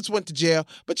the brothers went to jail,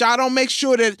 but y'all don't make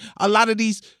sure that a lot of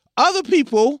these other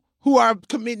people who are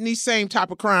committing these same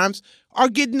type of crimes are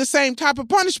getting the same type of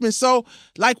punishment. So,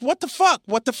 like, what the fuck?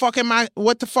 What the fuck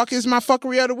is my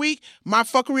fuckery of the week? My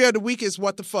fuckery of the week is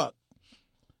what the fuck.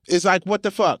 It's like, what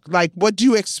the fuck? Like, what do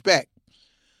you expect?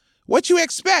 What you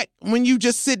expect when you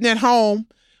just sitting at home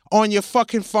on your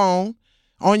fucking phone,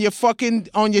 on your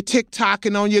TikTok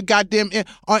and on your goddamn,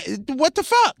 what the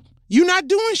fuck? You not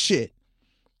doing shit.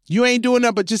 You ain't doing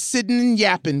nothing but just sitting and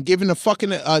yapping, giving a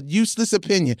fucking useless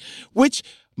opinion, which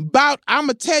I'm going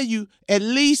to tell you, at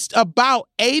least about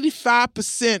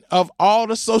 85% of all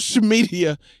the social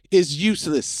media is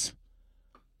useless.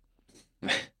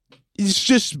 It's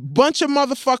just a bunch of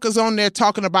motherfuckers on there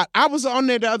talking about, I was on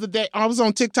there the other day, I was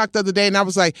on TikTok the other day, and I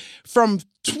was like, from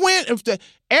scroll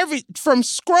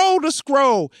to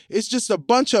scroll, it's just a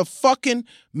bunch of fucking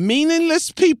meaningless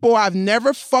people I've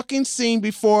never fucking seen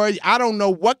before. I don't know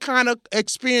what kind of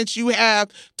experience you have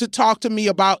to talk to me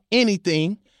about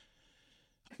anything.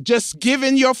 Just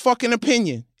giving your fucking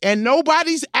opinion. And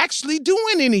nobody's actually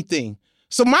doing anything.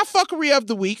 So my fuckery of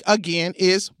the week, again,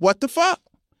 is what the fuck?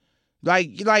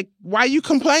 Like, why you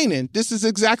complaining? This is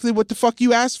exactly what the fuck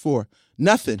you asked for.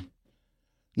 Nothing.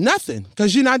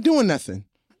 Because you're not doing nothing.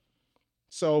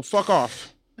 So fuck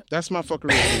off. That's my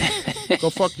fuckery of the week. Go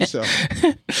fuck yourself.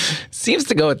 Seems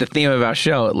to go with the theme of our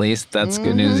show, at least. That's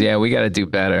good news. Yeah, we got to do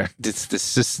better.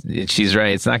 She's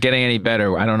right. It's not getting any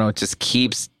better. I don't know. It just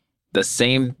keeps... The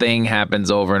same thing happens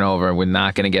over and over. We're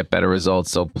not going to get better results.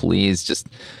 So please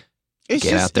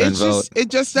get out there and vote. It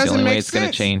just doesn't make sense. The only way it's going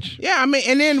to change. Yeah, I mean,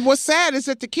 and then what's sad is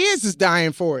that the kids is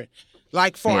dying for it.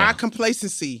 Like, for our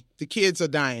complacency, the kids are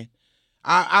dying.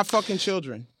 Our fucking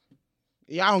children.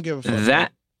 Yeah, I don't give a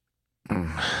fuck.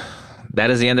 That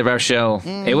is the end of our show.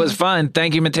 It was fun.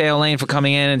 Thank you, Matteo Lane, for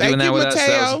coming in and doing that with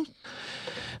Matteo.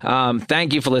 us.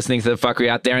 Thank you for listening to the fuckery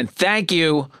out there. And thank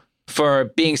you for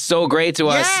being so great to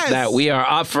us that we are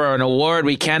up for an award.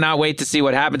 We cannot wait to see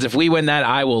what happens. If we win that,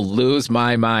 I will lose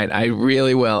my mind. I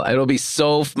really will. It'll be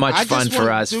so much fun for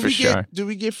us, for sure. Do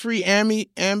we get free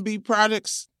Ambi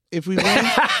products if we win?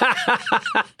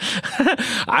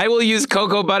 I will use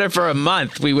cocoa butter for a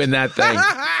month. We win that thing.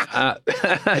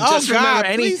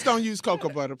 Please don't use cocoa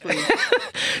butter, please.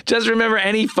 Just remember,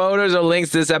 any photos or links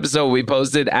to this episode will be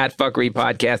posted at Fuckery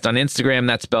Podcast on Instagram.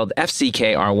 That's spelled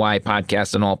FCKRY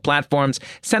Podcast on all platforms.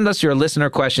 Send us your listener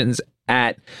questions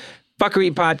at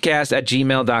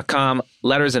fuckerypodcast@gmail.com.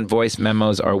 Letters and voice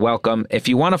memos are welcome. If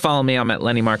you want to follow me, I'm at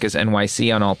Lenny Marcus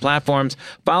NYC on all platforms.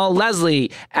 Follow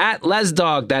Leslie at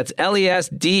LesDog. That's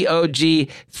LESDOG.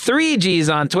 3 G's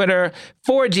on Twitter,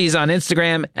 4 G's on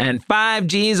Instagram, and 5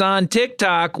 G's on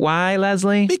TikTok. Why,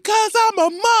 Leslie? Because I'm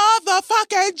a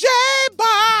motherfucking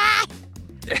J-Boy.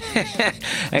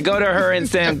 And go to her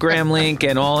Instagram link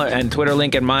and Twitter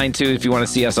link and mine too if you want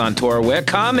to see us on tour. We're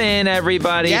coming,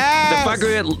 everybody. Yes.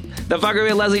 The Fuckery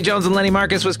with Leslie Jones and Lenny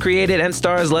Marcus was created and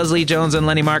stars Leslie Jones and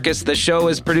Lenny Marcus. The show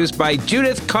is produced by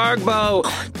Judith Cargbo,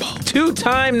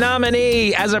 2-time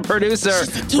nominee as a producer.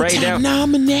 Right now,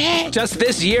 nominee. Just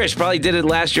this year. She probably did it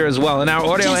last year as well. And our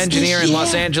audio engineer in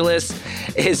Los Angeles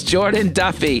is Jordan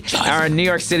Duffy. Our New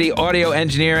York City audio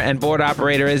engineer and board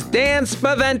operator is Dan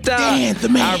Spaventa. Dan, the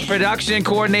man. Our production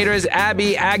coordinator is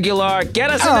Abby Aguilar. Get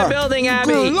us in the building,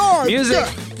 Abby. Lord, Music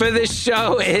for this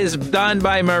show is done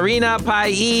by Marina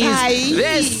Pais.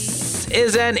 This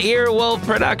is an Earwolf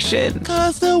production.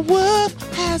 'Cause the wolf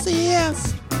has ears.